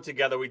the road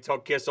together, we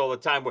talk Kiss all the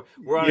time.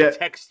 We're on a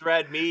text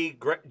thread, me,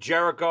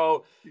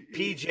 Jericho,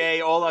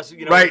 PJ, all us,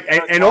 Right.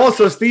 And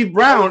also Steve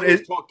Brown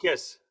is talk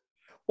Kiss.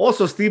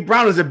 Also, Steve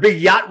Brown is a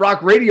big Yacht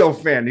Rock Radio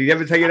fan. Did he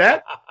ever tell you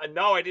that?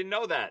 No, I didn't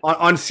know that.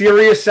 On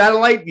Sirius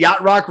Satellite,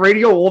 Yacht Rock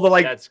Radio, all the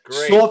That's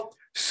great.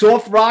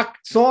 soft rock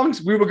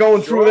songs. We were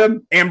going through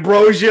them.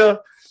 Ambrosia,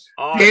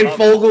 Dan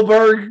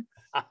Fogelberg.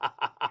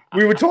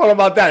 We were talking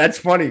about that. That's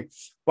funny.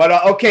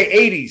 But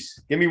okay, 80s.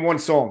 Give me one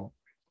song.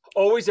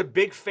 Always a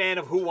big fan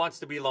of Who Wants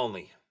to Be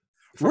Lonely.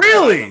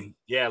 Really?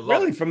 Yeah,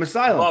 really from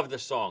Asylum. Love the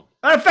song.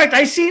 Matter of fact,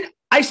 I seen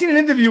an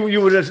interview with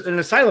you with an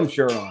Asylum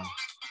shirt on.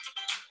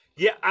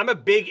 Yeah, I'm a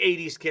big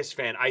 80s Kiss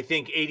fan. I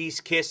think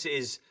 80s Kiss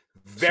is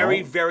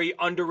very, very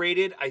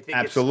underrated. I think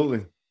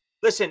absolutely.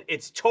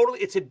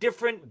 It's a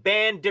different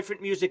band,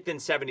 different music than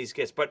 70s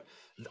Kiss. But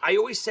I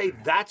always say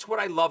that's what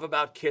I love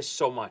about Kiss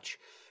so much.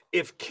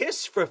 If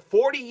Kiss for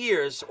 40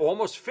 years, or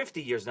almost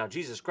 50 years now,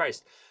 Jesus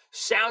Christ,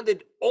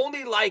 sounded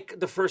only like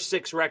the first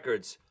 6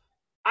 records,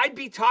 I'd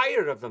be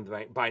tired of them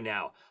by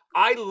now.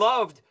 I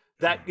loved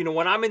that,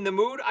 when I'm in the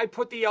mood, I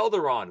put The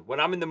Elder on. When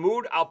I'm in the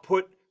mood, I'll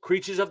put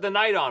Creatures of the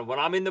Night on. When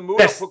I'm in the mood,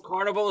 I'll put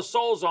Carnival of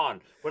Souls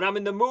on. When I'm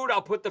in the mood, I'll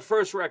put the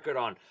first record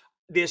on.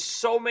 There's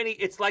so many.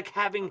 It's like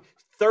having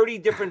 30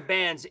 different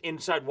bands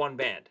inside one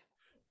band.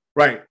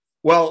 Right.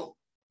 Well,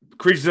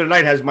 Creatures of the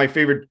Night has my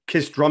favorite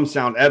Kiss drum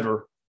sound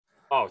ever.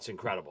 Oh, it's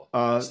incredible.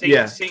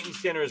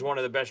 Satan's Sinner is one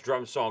of the best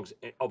drum songs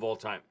of all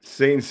time.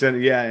 Satan's Sinner,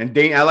 yeah. And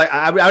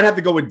I would have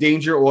to go with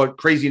Danger or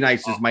Crazy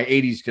Nights is my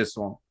 80s Kiss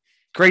song.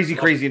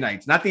 Crazy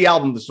Nights. Not the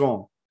album, the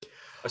song.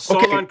 A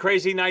song on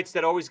Crazy Nights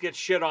that always gets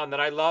shit on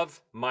that I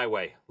love, My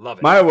Way. Love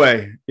it. My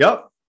Way.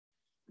 Yep.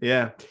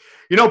 Yeah.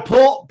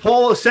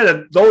 Paul said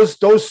it,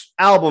 those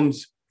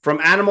albums from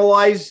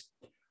Animalize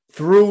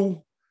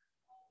through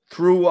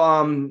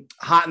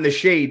Hot in the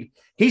Shade,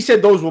 he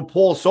said those were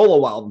Paul's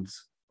solo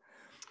albums.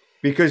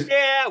 Because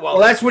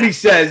that's what he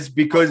says,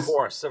 because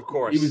of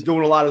course. He was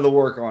doing a lot of the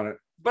work on it.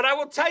 But I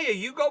will tell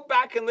you go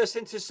back and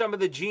listen to some of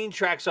the Gene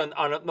tracks on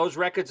those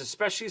records,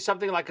 especially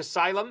something like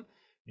Asylum.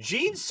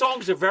 Gene's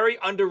songs are very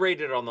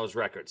underrated on those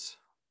records.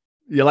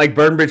 You like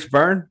Burn Bitch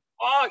Burn?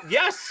 Oh,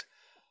 yes.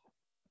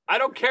 I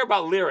don't care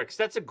about lyrics.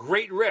 That's a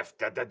great riff.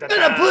 Gonna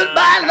put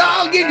my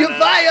log in your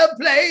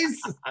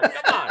fireplace.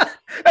 Come on.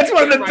 That's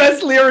one of the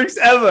best lyrics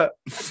ever.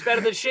 It's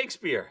better than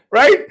Shakespeare.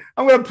 Right?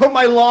 I'm going to put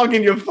my log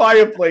in your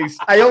fireplace.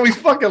 I always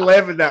fucking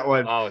laugh at that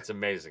one. Oh, it's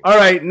amazing. All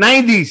right,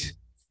 90s.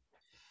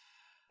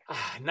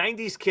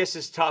 90s Kiss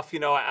is tough.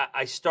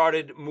 I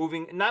started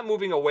not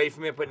moving away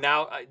from it, but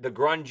now the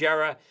grunge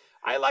era.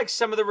 I like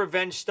some of the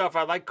Revenge stuff.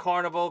 I like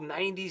Carnival.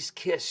 90s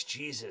Kiss,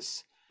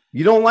 Jesus.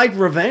 You don't like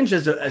Revenge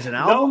as an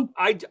album?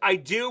 No, I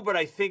do, but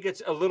I think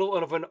it's a little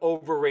of an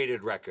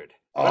overrated record.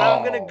 But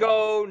I'm going to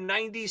go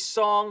 90s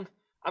song.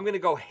 I'm going to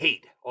go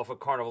Hate off of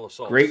Carnival of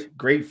Souls.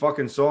 Great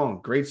fucking song.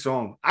 Great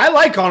song. I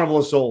like Carnival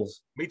of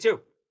Souls. Me too.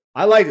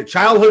 I like it.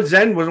 Childhood's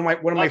End was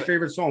one of my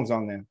favorite songs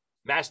on there.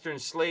 Master and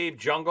Slave,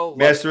 Jungle.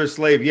 Master and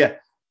Slave, yeah.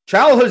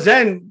 Childhood's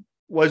End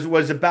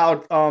was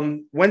about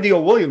Wendy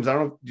O. Williams. I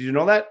don't know. Did you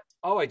know that?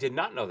 Oh, I did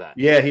not know that.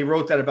 Yeah, he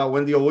wrote that about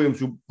Wendy O. Williams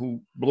who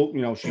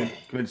blew, she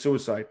committed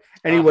suicide.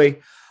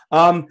 Anyway,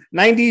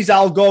 90s,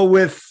 I'll go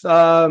with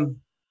I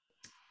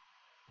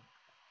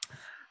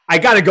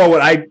gotta go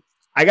with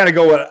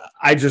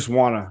I Just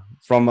Wanna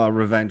from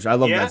Revenge. I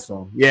love Yeah? that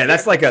song. Yeah, Good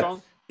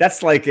song.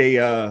 that's like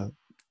a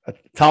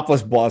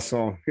topless boss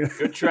song.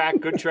 Good track.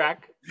 Good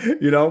track.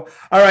 You know.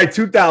 All right,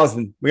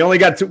 2000. We only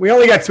got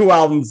two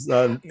albums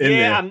in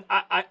Yeah,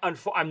 there.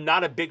 I'm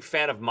not a big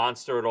fan of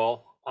Monster at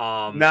all.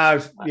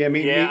 Nah, yeah,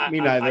 me I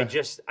neither.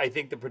 just I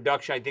think the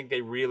production. I think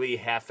they really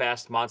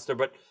half-assed Monster,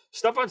 but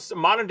stuff on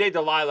Modern Day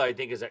Delilah, I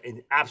think is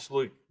an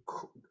absolute.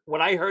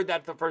 When I heard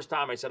that the first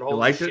time, I said, You "Holy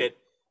liked it? shit,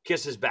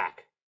 Kiss is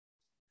back."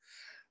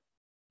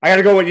 I got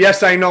to go with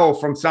Yes, I Know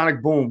from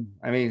Sonic Boom.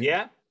 I mean,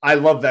 Yeah, I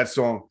love that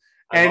song.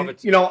 I love And, it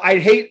too. you know, I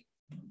hate,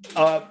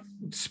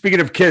 speaking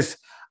of Kiss,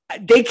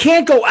 they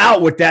can't go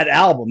out with that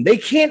album. They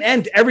can't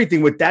end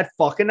everything with that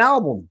fucking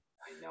album.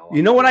 I know.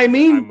 You know what I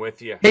mean? I'm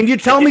with you. Can you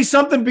tell me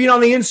something being on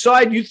the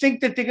inside? You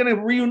think that they're going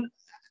to reunite?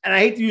 And I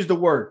hate to use the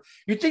word.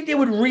 You think they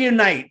would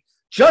reunite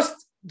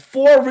just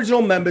four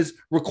original members,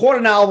 record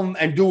an album,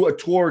 and do a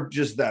tour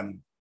just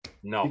them?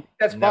 No,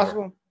 That's never.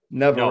 possible?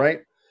 Never, No.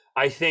 right?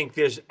 I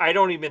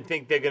don't even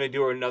think they're going to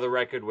do another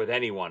record with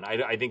anyone.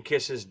 I think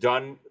Kiss is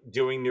done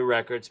doing new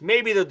records.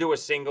 Maybe they'll do a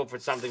single for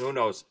something. Who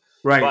knows?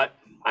 Right. But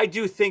I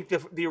do think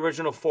the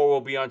original four will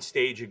be on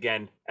stage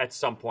again at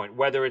some point,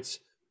 whether it's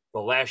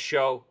the last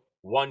show,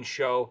 one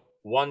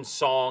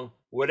song,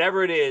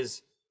 whatever it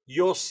is,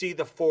 you'll see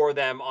the four of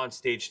them on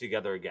stage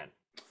together again.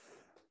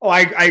 Oh,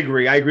 I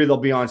agree. I agree they'll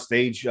be on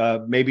stage.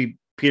 Maybe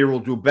Peter will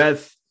do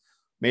Beth.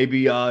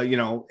 Maybe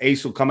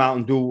Ace will come out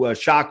and do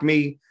Shock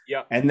Me.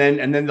 Yeah. And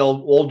then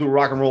they'll all do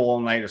Rock and Roll All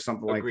Night or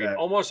something Agreed. like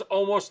that.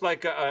 Almost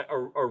like a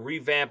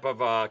revamp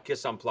of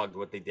Kiss Unplugged,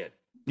 what they did.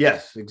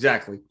 Yes,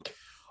 exactly.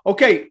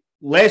 Okay,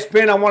 last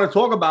band I want to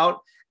talk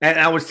about, and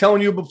I was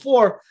telling you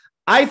before,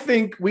 I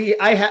think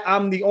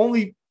I'm the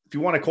only, if you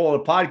want to call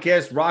it a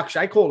podcast, rock.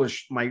 I call it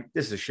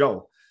this is a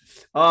show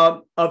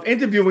of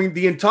interviewing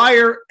the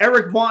entire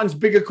Eric Martin's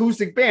Big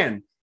Acoustic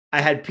Band.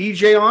 I had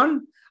PJ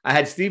on, I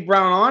had Steve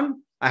Brown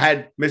on, I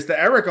had Mr.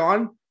 Eric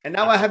on, and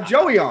now I have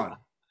Joey on.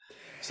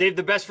 Save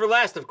the best for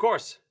last, of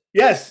course.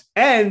 Yes,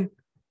 and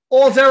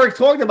all Eric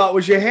talked about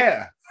was your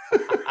hair.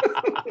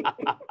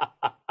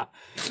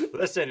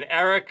 Listen,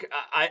 Eric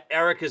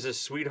is a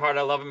sweetheart.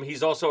 I love him.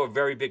 He's also a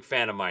very big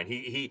fan of mine.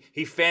 He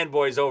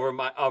fanboys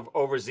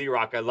over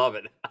Z-Rock. I love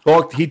it.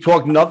 He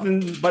talked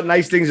nothing but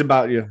nice things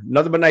about you.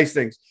 Nothing but nice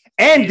things.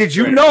 And did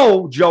you great.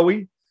 know,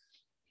 Joey,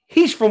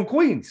 he's from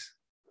Queens?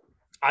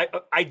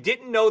 I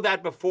didn't know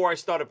that before I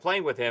started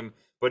playing with him,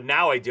 but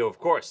now I do, of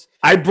course.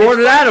 I brought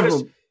it out of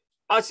him.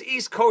 Us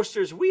East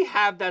Coasters, we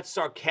have that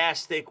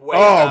sarcastic way.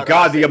 Oh,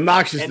 God, the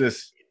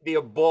obnoxiousness. The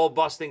ball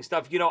busting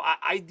stuff. You know,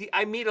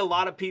 I meet a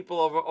lot of people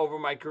over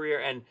my career,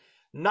 and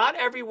not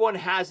everyone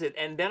has it.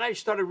 And then I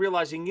started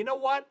realizing, you know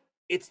what?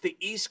 It's the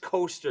East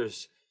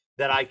Coasters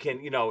that I can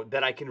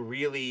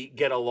really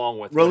get along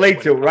with.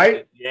 Relate to,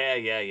 right?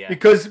 Yeah.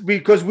 Because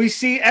we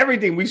see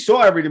everything. We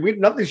saw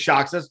everything. Nothing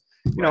shocks us.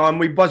 You know, and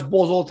we bust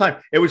balls all the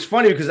time. It was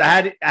funny because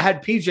I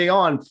had PJ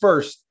on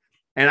first,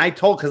 and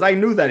because I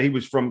knew that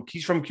he's from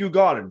Kew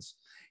Gardens.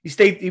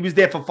 He was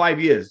there for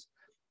 5 years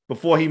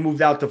before he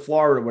moved out to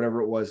Florida,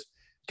 whatever it was,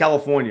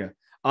 California.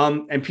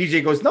 And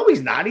PJ goes, "No,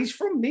 he's not. He's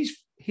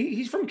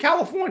from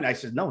California." I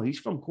said, "No, he's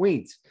from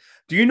Queens."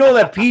 Do you know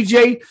that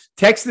PJ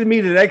texted me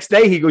the next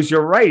day? He goes,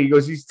 "You're right." He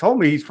goes, "He's told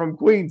me he's from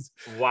Queens."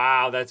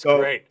 Wow, that's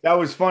great. That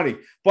was funny.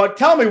 But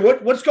tell me,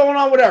 what's going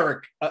on with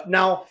Eric?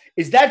 Now,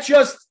 is that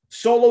just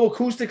solo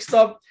acoustic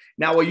stuff?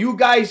 Now, are you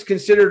guys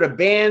considered a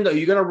band? Are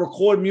you going to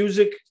record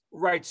music?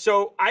 Right.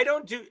 So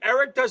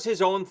Eric does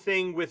his own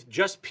thing with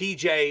just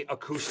PJ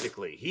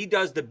acoustically. He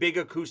does the big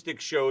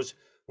acoustic shows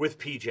with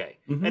PJ.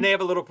 Mm-hmm. And they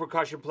have a little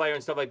percussion player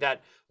and stuff like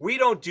that. We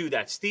don't do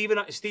that. Steve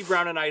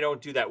Brown and I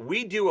don't do that.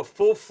 We do a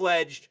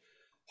full-fledged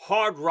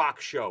hard rock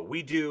show.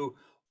 We do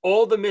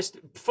all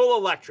the full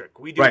electric.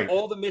 We do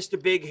all the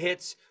Mr. Big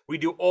hits. We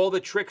do all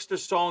the Trixter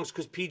songs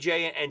because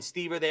PJ and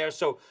Steve are there.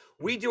 So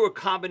we do a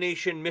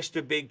combination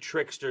Mr. Big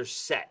Trixter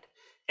set.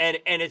 And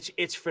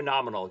it's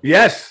phenomenal.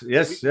 Yes.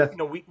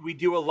 We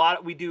do a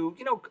lot. We do,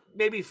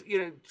 maybe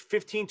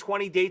 15,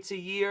 20 dates a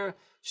year.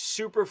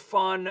 Super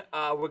fun.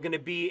 We're going to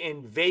be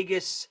in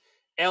Vegas,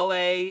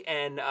 LA,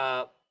 and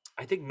I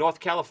think North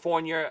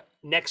California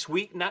next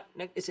week.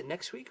 Is it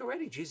next week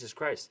already? Jesus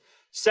Christ.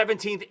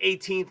 17th,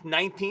 18th,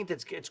 19th.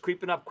 It's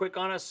creeping up quick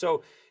on us.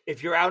 So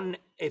if you're out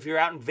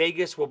in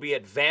Vegas, we'll be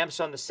at Vamps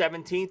on the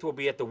 17th. We'll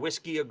be at the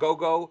Whiskey A Go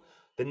Go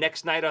the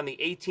next night on the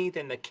 18th,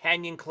 and the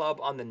Canyon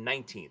Club on the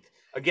 19th.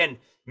 Again,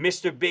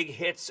 Mr. Big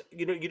hits.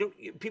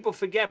 People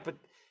forget, but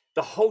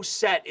the whole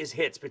set is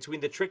hits between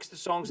the Trixter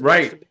songs and the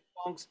Mr. Big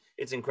songs.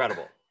 It's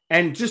incredible.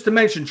 And just to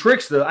mention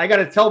Trixter, I got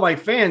to tell my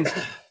fans,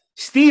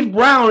 Steve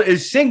Brown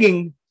is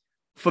singing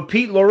for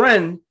Pete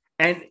Loren,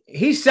 and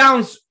he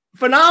sounds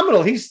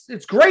phenomenal.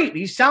 It's great.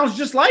 He sounds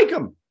just like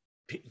him.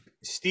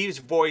 Steve's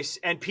voice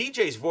and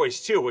PJ's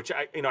voice too, which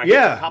I hate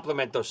to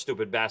compliment those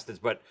stupid bastards,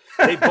 but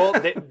they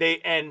both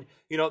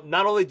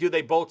not only do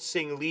they both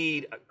sing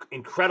lead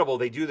incredible,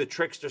 they do the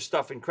Trixter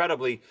stuff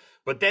incredibly,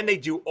 but then they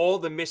do all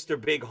the Mr.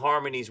 Big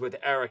harmonies with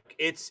Eric.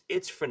 It's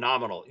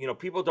phenomenal.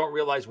 People don't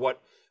realize what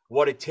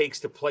what it takes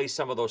to play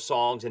some of those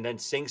songs and then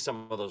sing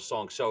some of those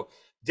songs. So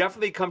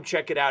definitely come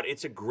check it out.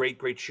 It's a great,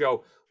 great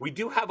show. We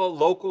do have a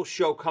local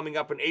show coming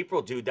up in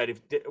April, dude, that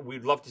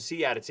we'd love to see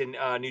you at. It's in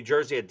New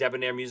Jersey at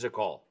Debonair Music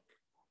Hall.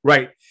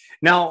 Right.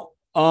 Now,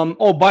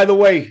 oh, by the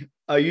way,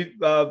 you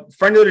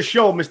friend of the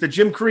show, Mr.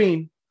 Jim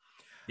Crean.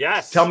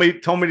 Yes. Told me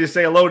to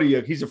say hello to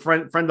you. He's a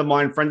friend of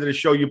mine, friend of the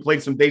show. You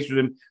played some bass with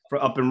him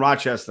up in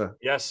Rochester.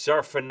 Yes,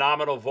 sir.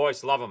 Phenomenal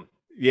voice. Love him.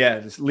 Yeah,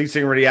 this lead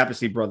singer of the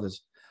Apathy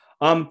Brothers.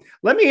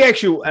 Let me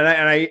ask you,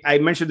 and I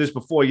mentioned this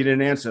before, you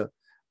didn't answer.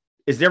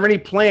 Is there any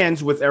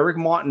plans with Eric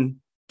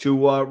Martin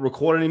to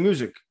record any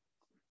music?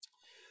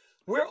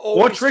 We're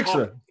always or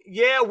Trixter.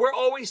 We're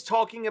always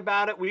talking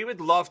about it. We would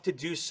love to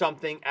do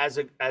something as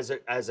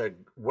a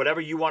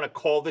whatever you want to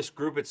call this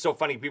group. It's so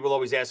funny. People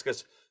always ask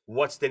us,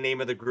 what's the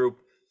name of the group?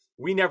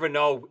 We never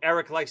know.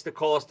 Eric likes to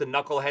call us the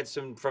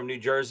knuckleheads from New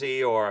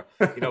Jersey, or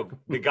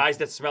the guys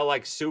that smell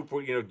like soup.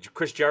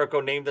 Chris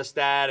Jericho named us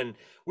that, and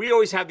we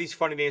always have these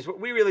funny names.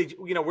 But we really,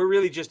 we're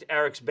really just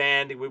Eric's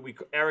band. We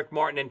Eric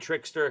Martin and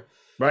Trixter.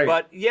 Right.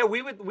 But yeah,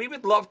 we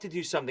would love to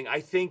do something. I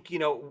think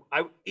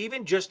I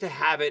even just to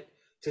have it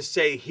to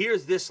say,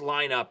 here's this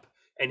lineup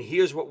and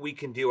here's what we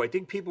can do. I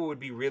think people would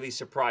be really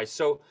surprised.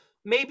 So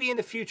maybe in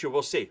the future,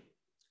 we'll see.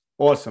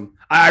 Awesome.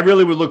 I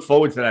really would look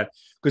forward to that,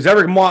 because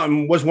Eric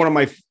Martin was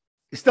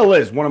still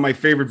is one of my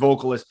favorite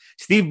vocalists.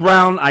 Steve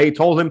Brown, I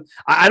told him,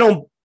 I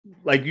don't,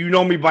 like,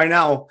 me by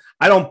now,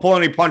 I don't pull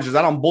any punches.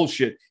 I don't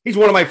bullshit. He's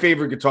one of my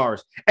favorite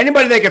guitarists.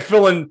 Anybody that can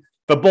fill in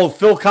for both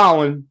Phil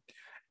Collins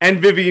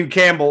and Vivian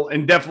Campbell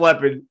and Def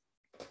Leppard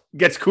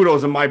gets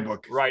kudos in my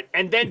book. Right.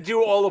 And then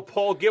do all the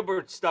Paul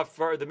Gilbert stuff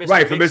for the Mr.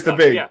 Right, Big for Mr. stuff.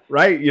 Big. Yeah.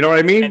 Right? You know what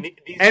I mean?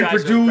 And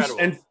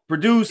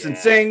produce and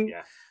sing.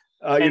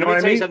 Yeah. You know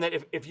what I mean?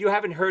 That if you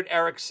haven't heard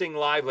Eric sing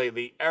live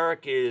lately,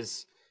 Eric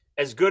is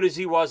as good as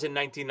he was in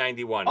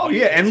 1991. Oh,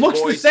 yeah, and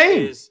looks the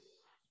same.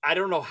 I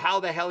don't know how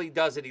the hell he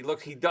does it. He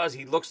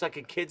looks like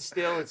a kid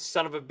still. It's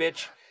son of a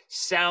bitch.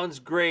 Sounds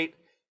great.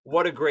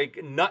 What a great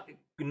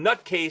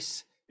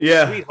nutcase.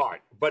 Yeah.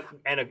 Sweetheart. But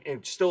and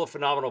still a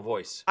phenomenal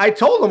voice. I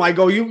told him, I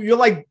go, you're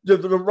like the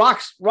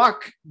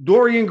rock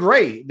Dorian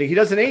Gray. He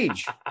doesn't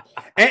age.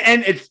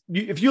 and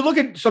if you look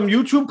at some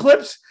YouTube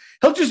clips,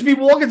 he'll just be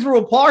walking through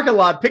a parking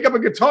lot, pick up a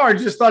guitar, and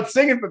just start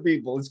singing for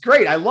people. It's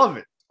great. I love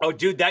it. Oh,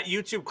 dude, that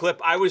YouTube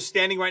clip, I was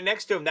standing right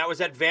next to him. That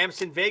was at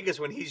Vamps in Vegas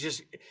when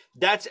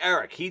that's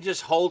Eric. He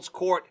just holds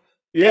court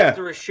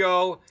after a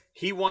show.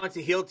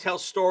 He'll tell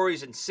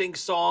stories and sing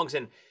songs.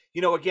 And,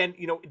 again,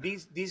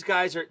 these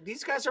guys are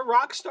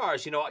rock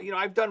stars.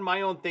 I've done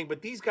my own thing,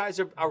 but these guys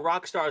are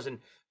rock stars. And,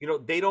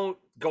 they don't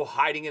go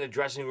hiding in a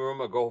dressing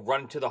room or go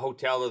run to the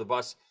hotel or the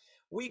bus.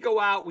 We go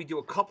out, we do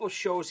a couple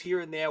shows here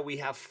and there. We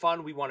have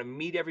fun. We want to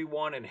meet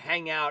everyone and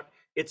hang out.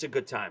 It's a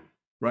good time.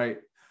 Right.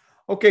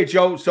 Okay,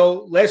 Joe.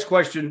 So last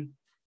question.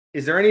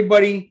 Is there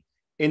anybody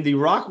in the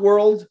rock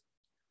world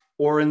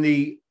or in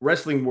the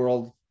wrestling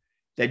world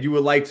that you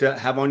would like to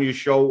have on your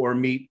show or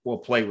meet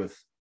or play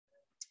with?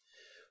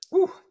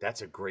 Ooh,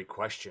 that's a great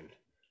question.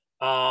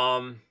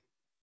 Well,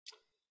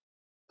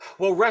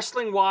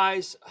 wrestling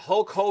wise,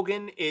 Hulk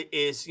Hogan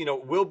is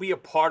will be a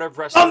part of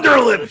wrestling.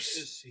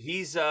 Underlips.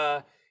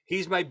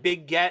 He's my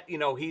big get.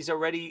 He's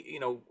already,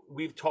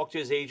 we've talked to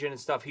his agent and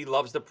stuff. He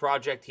loves the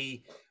project.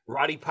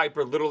 Roddy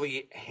Piper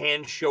literally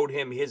hand showed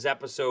him his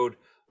episode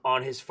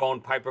on his phone.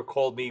 Piper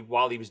called me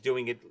while he was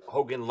doing it.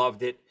 Hogan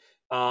loved it.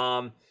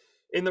 In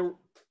the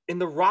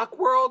rock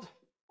world,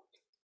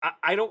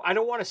 I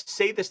don't want to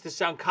say this to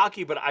sound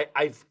cocky, but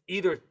I've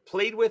either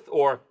played with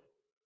or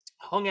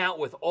hung out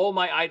with all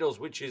my idols,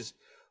 which is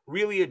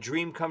really a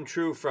dream come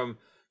true, from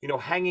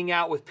hanging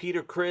out with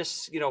Peter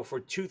Criss, for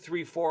 2,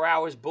 3, 4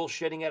 hours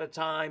bullshitting at a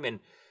time, and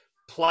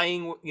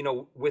playing,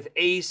 with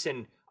Ace,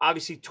 and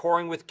obviously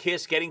touring with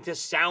Kiss, getting to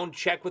sound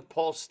check with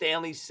Paul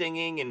Stanley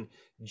singing and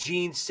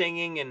Gene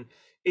singing, and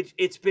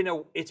it's been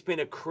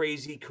a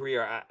crazy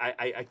career.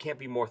 I can't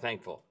be more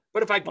thankful.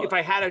 But if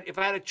I had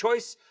a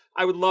choice,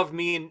 I would love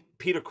me and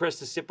Peter Criss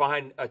to sit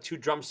behind 2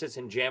 drum sets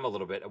and jam a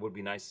little bit. It would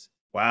be nice.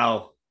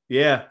 Wow.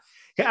 Yeah.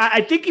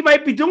 I think he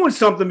might be doing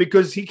something,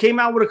 because he came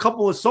out with a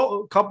couple of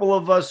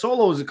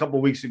solos a couple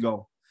of weeks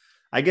ago.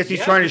 I guess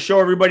he's trying to show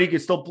everybody he can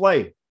still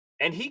play.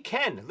 And he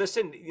can.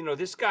 Listen,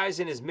 this guy's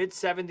in his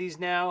mid-70s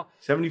now.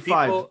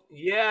 75.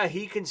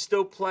 He can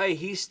still play.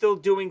 He's still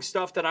doing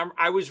stuff that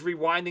I was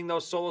rewinding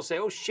those solos, say,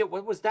 oh shit,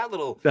 what was that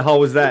little? The hell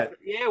was that?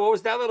 Yeah, what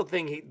was that little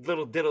thing,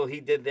 little diddle he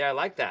did there? I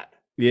like that.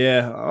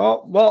 Yeah.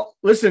 Oh, well,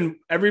 listen,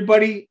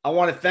 everybody, I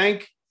want to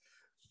thank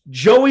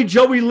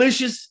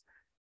Joeylicious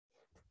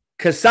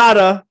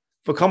Cassata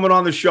for coming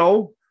on the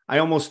show. I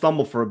almost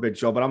stumbled for a bit,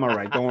 Joe, but I'm all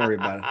right. Don't worry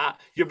about it.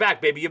 You're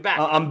back, baby. You're back.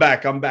 I'm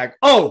back.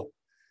 Oh,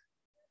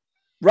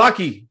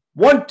 Rocky,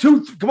 1,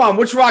 2, come on.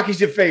 Which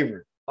Rocky's your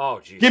favorite? Oh,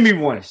 Jesus. Give me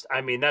one.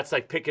 I mean, that's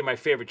like picking my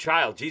favorite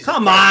child. Jesus.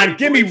 Come on,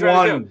 give me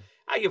one.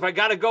 If I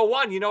got to go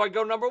one, I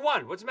go number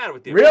 1. What's the matter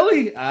with you?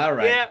 Really? All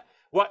right. Yeah.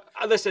 What?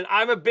 Listen,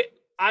 I'm a 3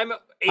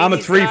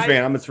 guy.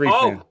 fan. I'm a 3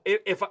 fan.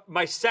 If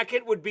my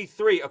second would be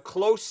 3, a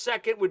close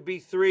second would be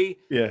 3.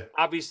 Yeah.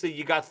 Obviously,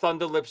 you got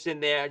Thunder Lips in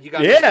there. You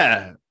got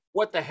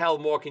what the hell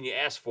more can you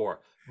ask for?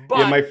 Yeah,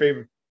 But my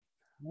favorite.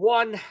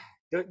 1,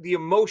 the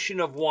emotion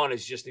of 1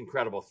 is just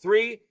incredible.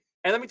 3,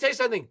 and let me tell you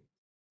something,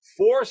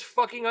 4 is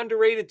fucking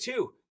underrated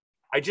too.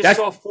 I just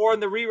saw 4 in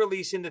the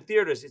re-release in the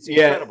theaters. It's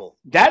incredible.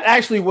 That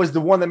actually was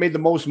the one that made the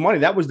most money.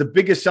 That was the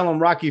biggest selling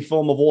Rocky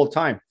film of all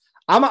time.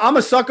 I'm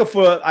a sucker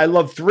for. I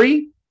love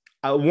 3,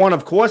 1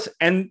 of course,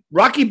 and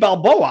Rocky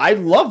Balboa. I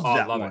loved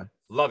that one.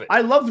 Love it.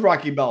 I loved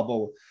Rocky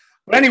Balboa.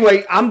 But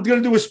anyway, I'm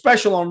gonna do a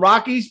special on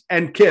Rockies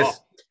and Kiss,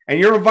 and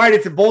you're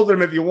invited to both of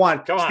them if you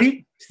want. Come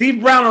on.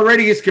 Steve Brown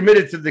already is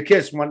committed to the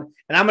Kiss one,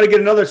 and I'm gonna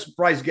get another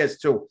surprise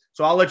guest too.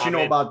 So I'll let you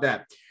know about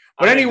that.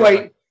 But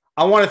anyway,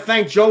 I want to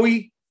thank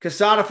Joey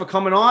Cassata for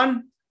coming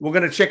on. We're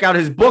going to check out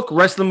his book,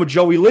 Wrestling with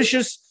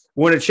Joeylicious.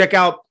 We're going to check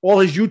out all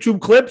his YouTube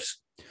clips.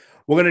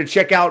 We're going to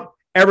check out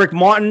Eric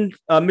Martin,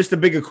 Mr.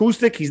 Big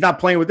Acoustic. He's not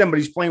playing with them, but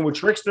he's playing with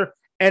Trixter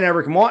and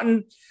Eric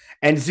Martin.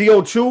 And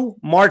ZO2,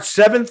 March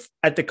 7th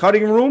at the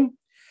Cutting Room.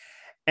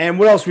 And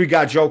what else we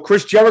got, Joe?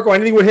 Chris Jericho,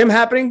 anything with him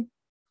happening?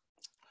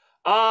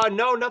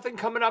 No, nothing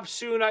coming up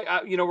soon.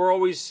 We're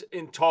always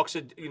in talks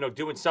of,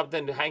 doing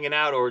something, hanging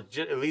out, or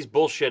at least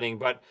bullshitting.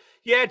 But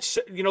yeah, it's,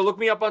 look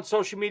me up on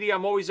social media.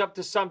 I'm always up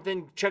to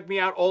something. Check me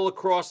out all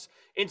across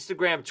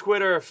Instagram,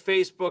 Twitter,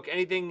 Facebook,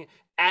 anything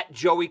at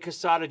Joey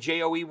Cassata,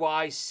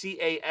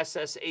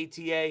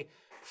 JoeyCassata.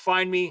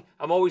 Find me.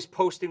 I'm always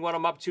posting what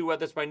I'm up to,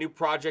 whether it's my new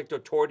project or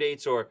tour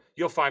dates, or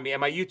you'll find me.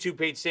 And my YouTube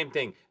page, same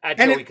thing, at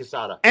Joey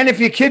Cassata. And if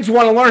your kids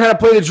want to learn how to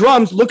play the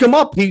drums, look him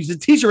up. He's a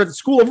teacher at the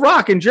School of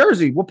Rock in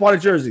Jersey. What part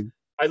of Jersey?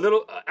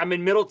 I'm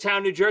in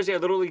Middletown, New Jersey. I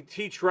literally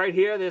teach right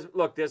here. There's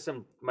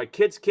some my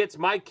kids' kits,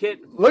 my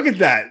kit. Look at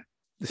that.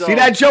 See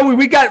that, Joey?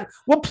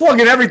 We're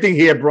plugging everything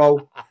here,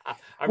 bro.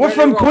 We're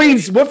from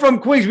Queens. We're from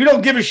Queens. We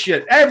don't give a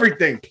shit.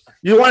 Everything.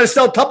 You want to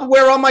sell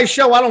Tupperware on my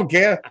show? I don't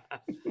care.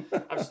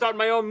 I'm starting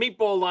my own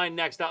meatball line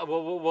next. I'll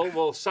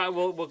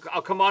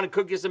come on and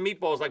cook you some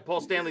meatballs like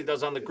Paul Stanley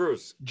does on the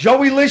cruise.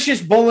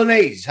 Joeylicious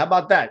Bolognese. How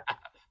about that?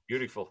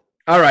 Beautiful.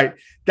 All right.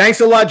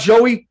 Thanks a lot,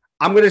 Joey.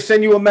 I'm going to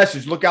send you a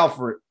message. Look out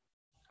for it.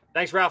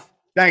 Thanks, Ralph.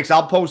 Thanks.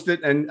 I'll post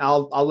it and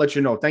I'll let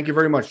you know. Thank you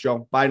very much,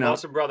 Joe. Bye now.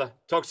 Awesome, brother.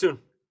 Talk soon.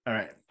 All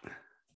right.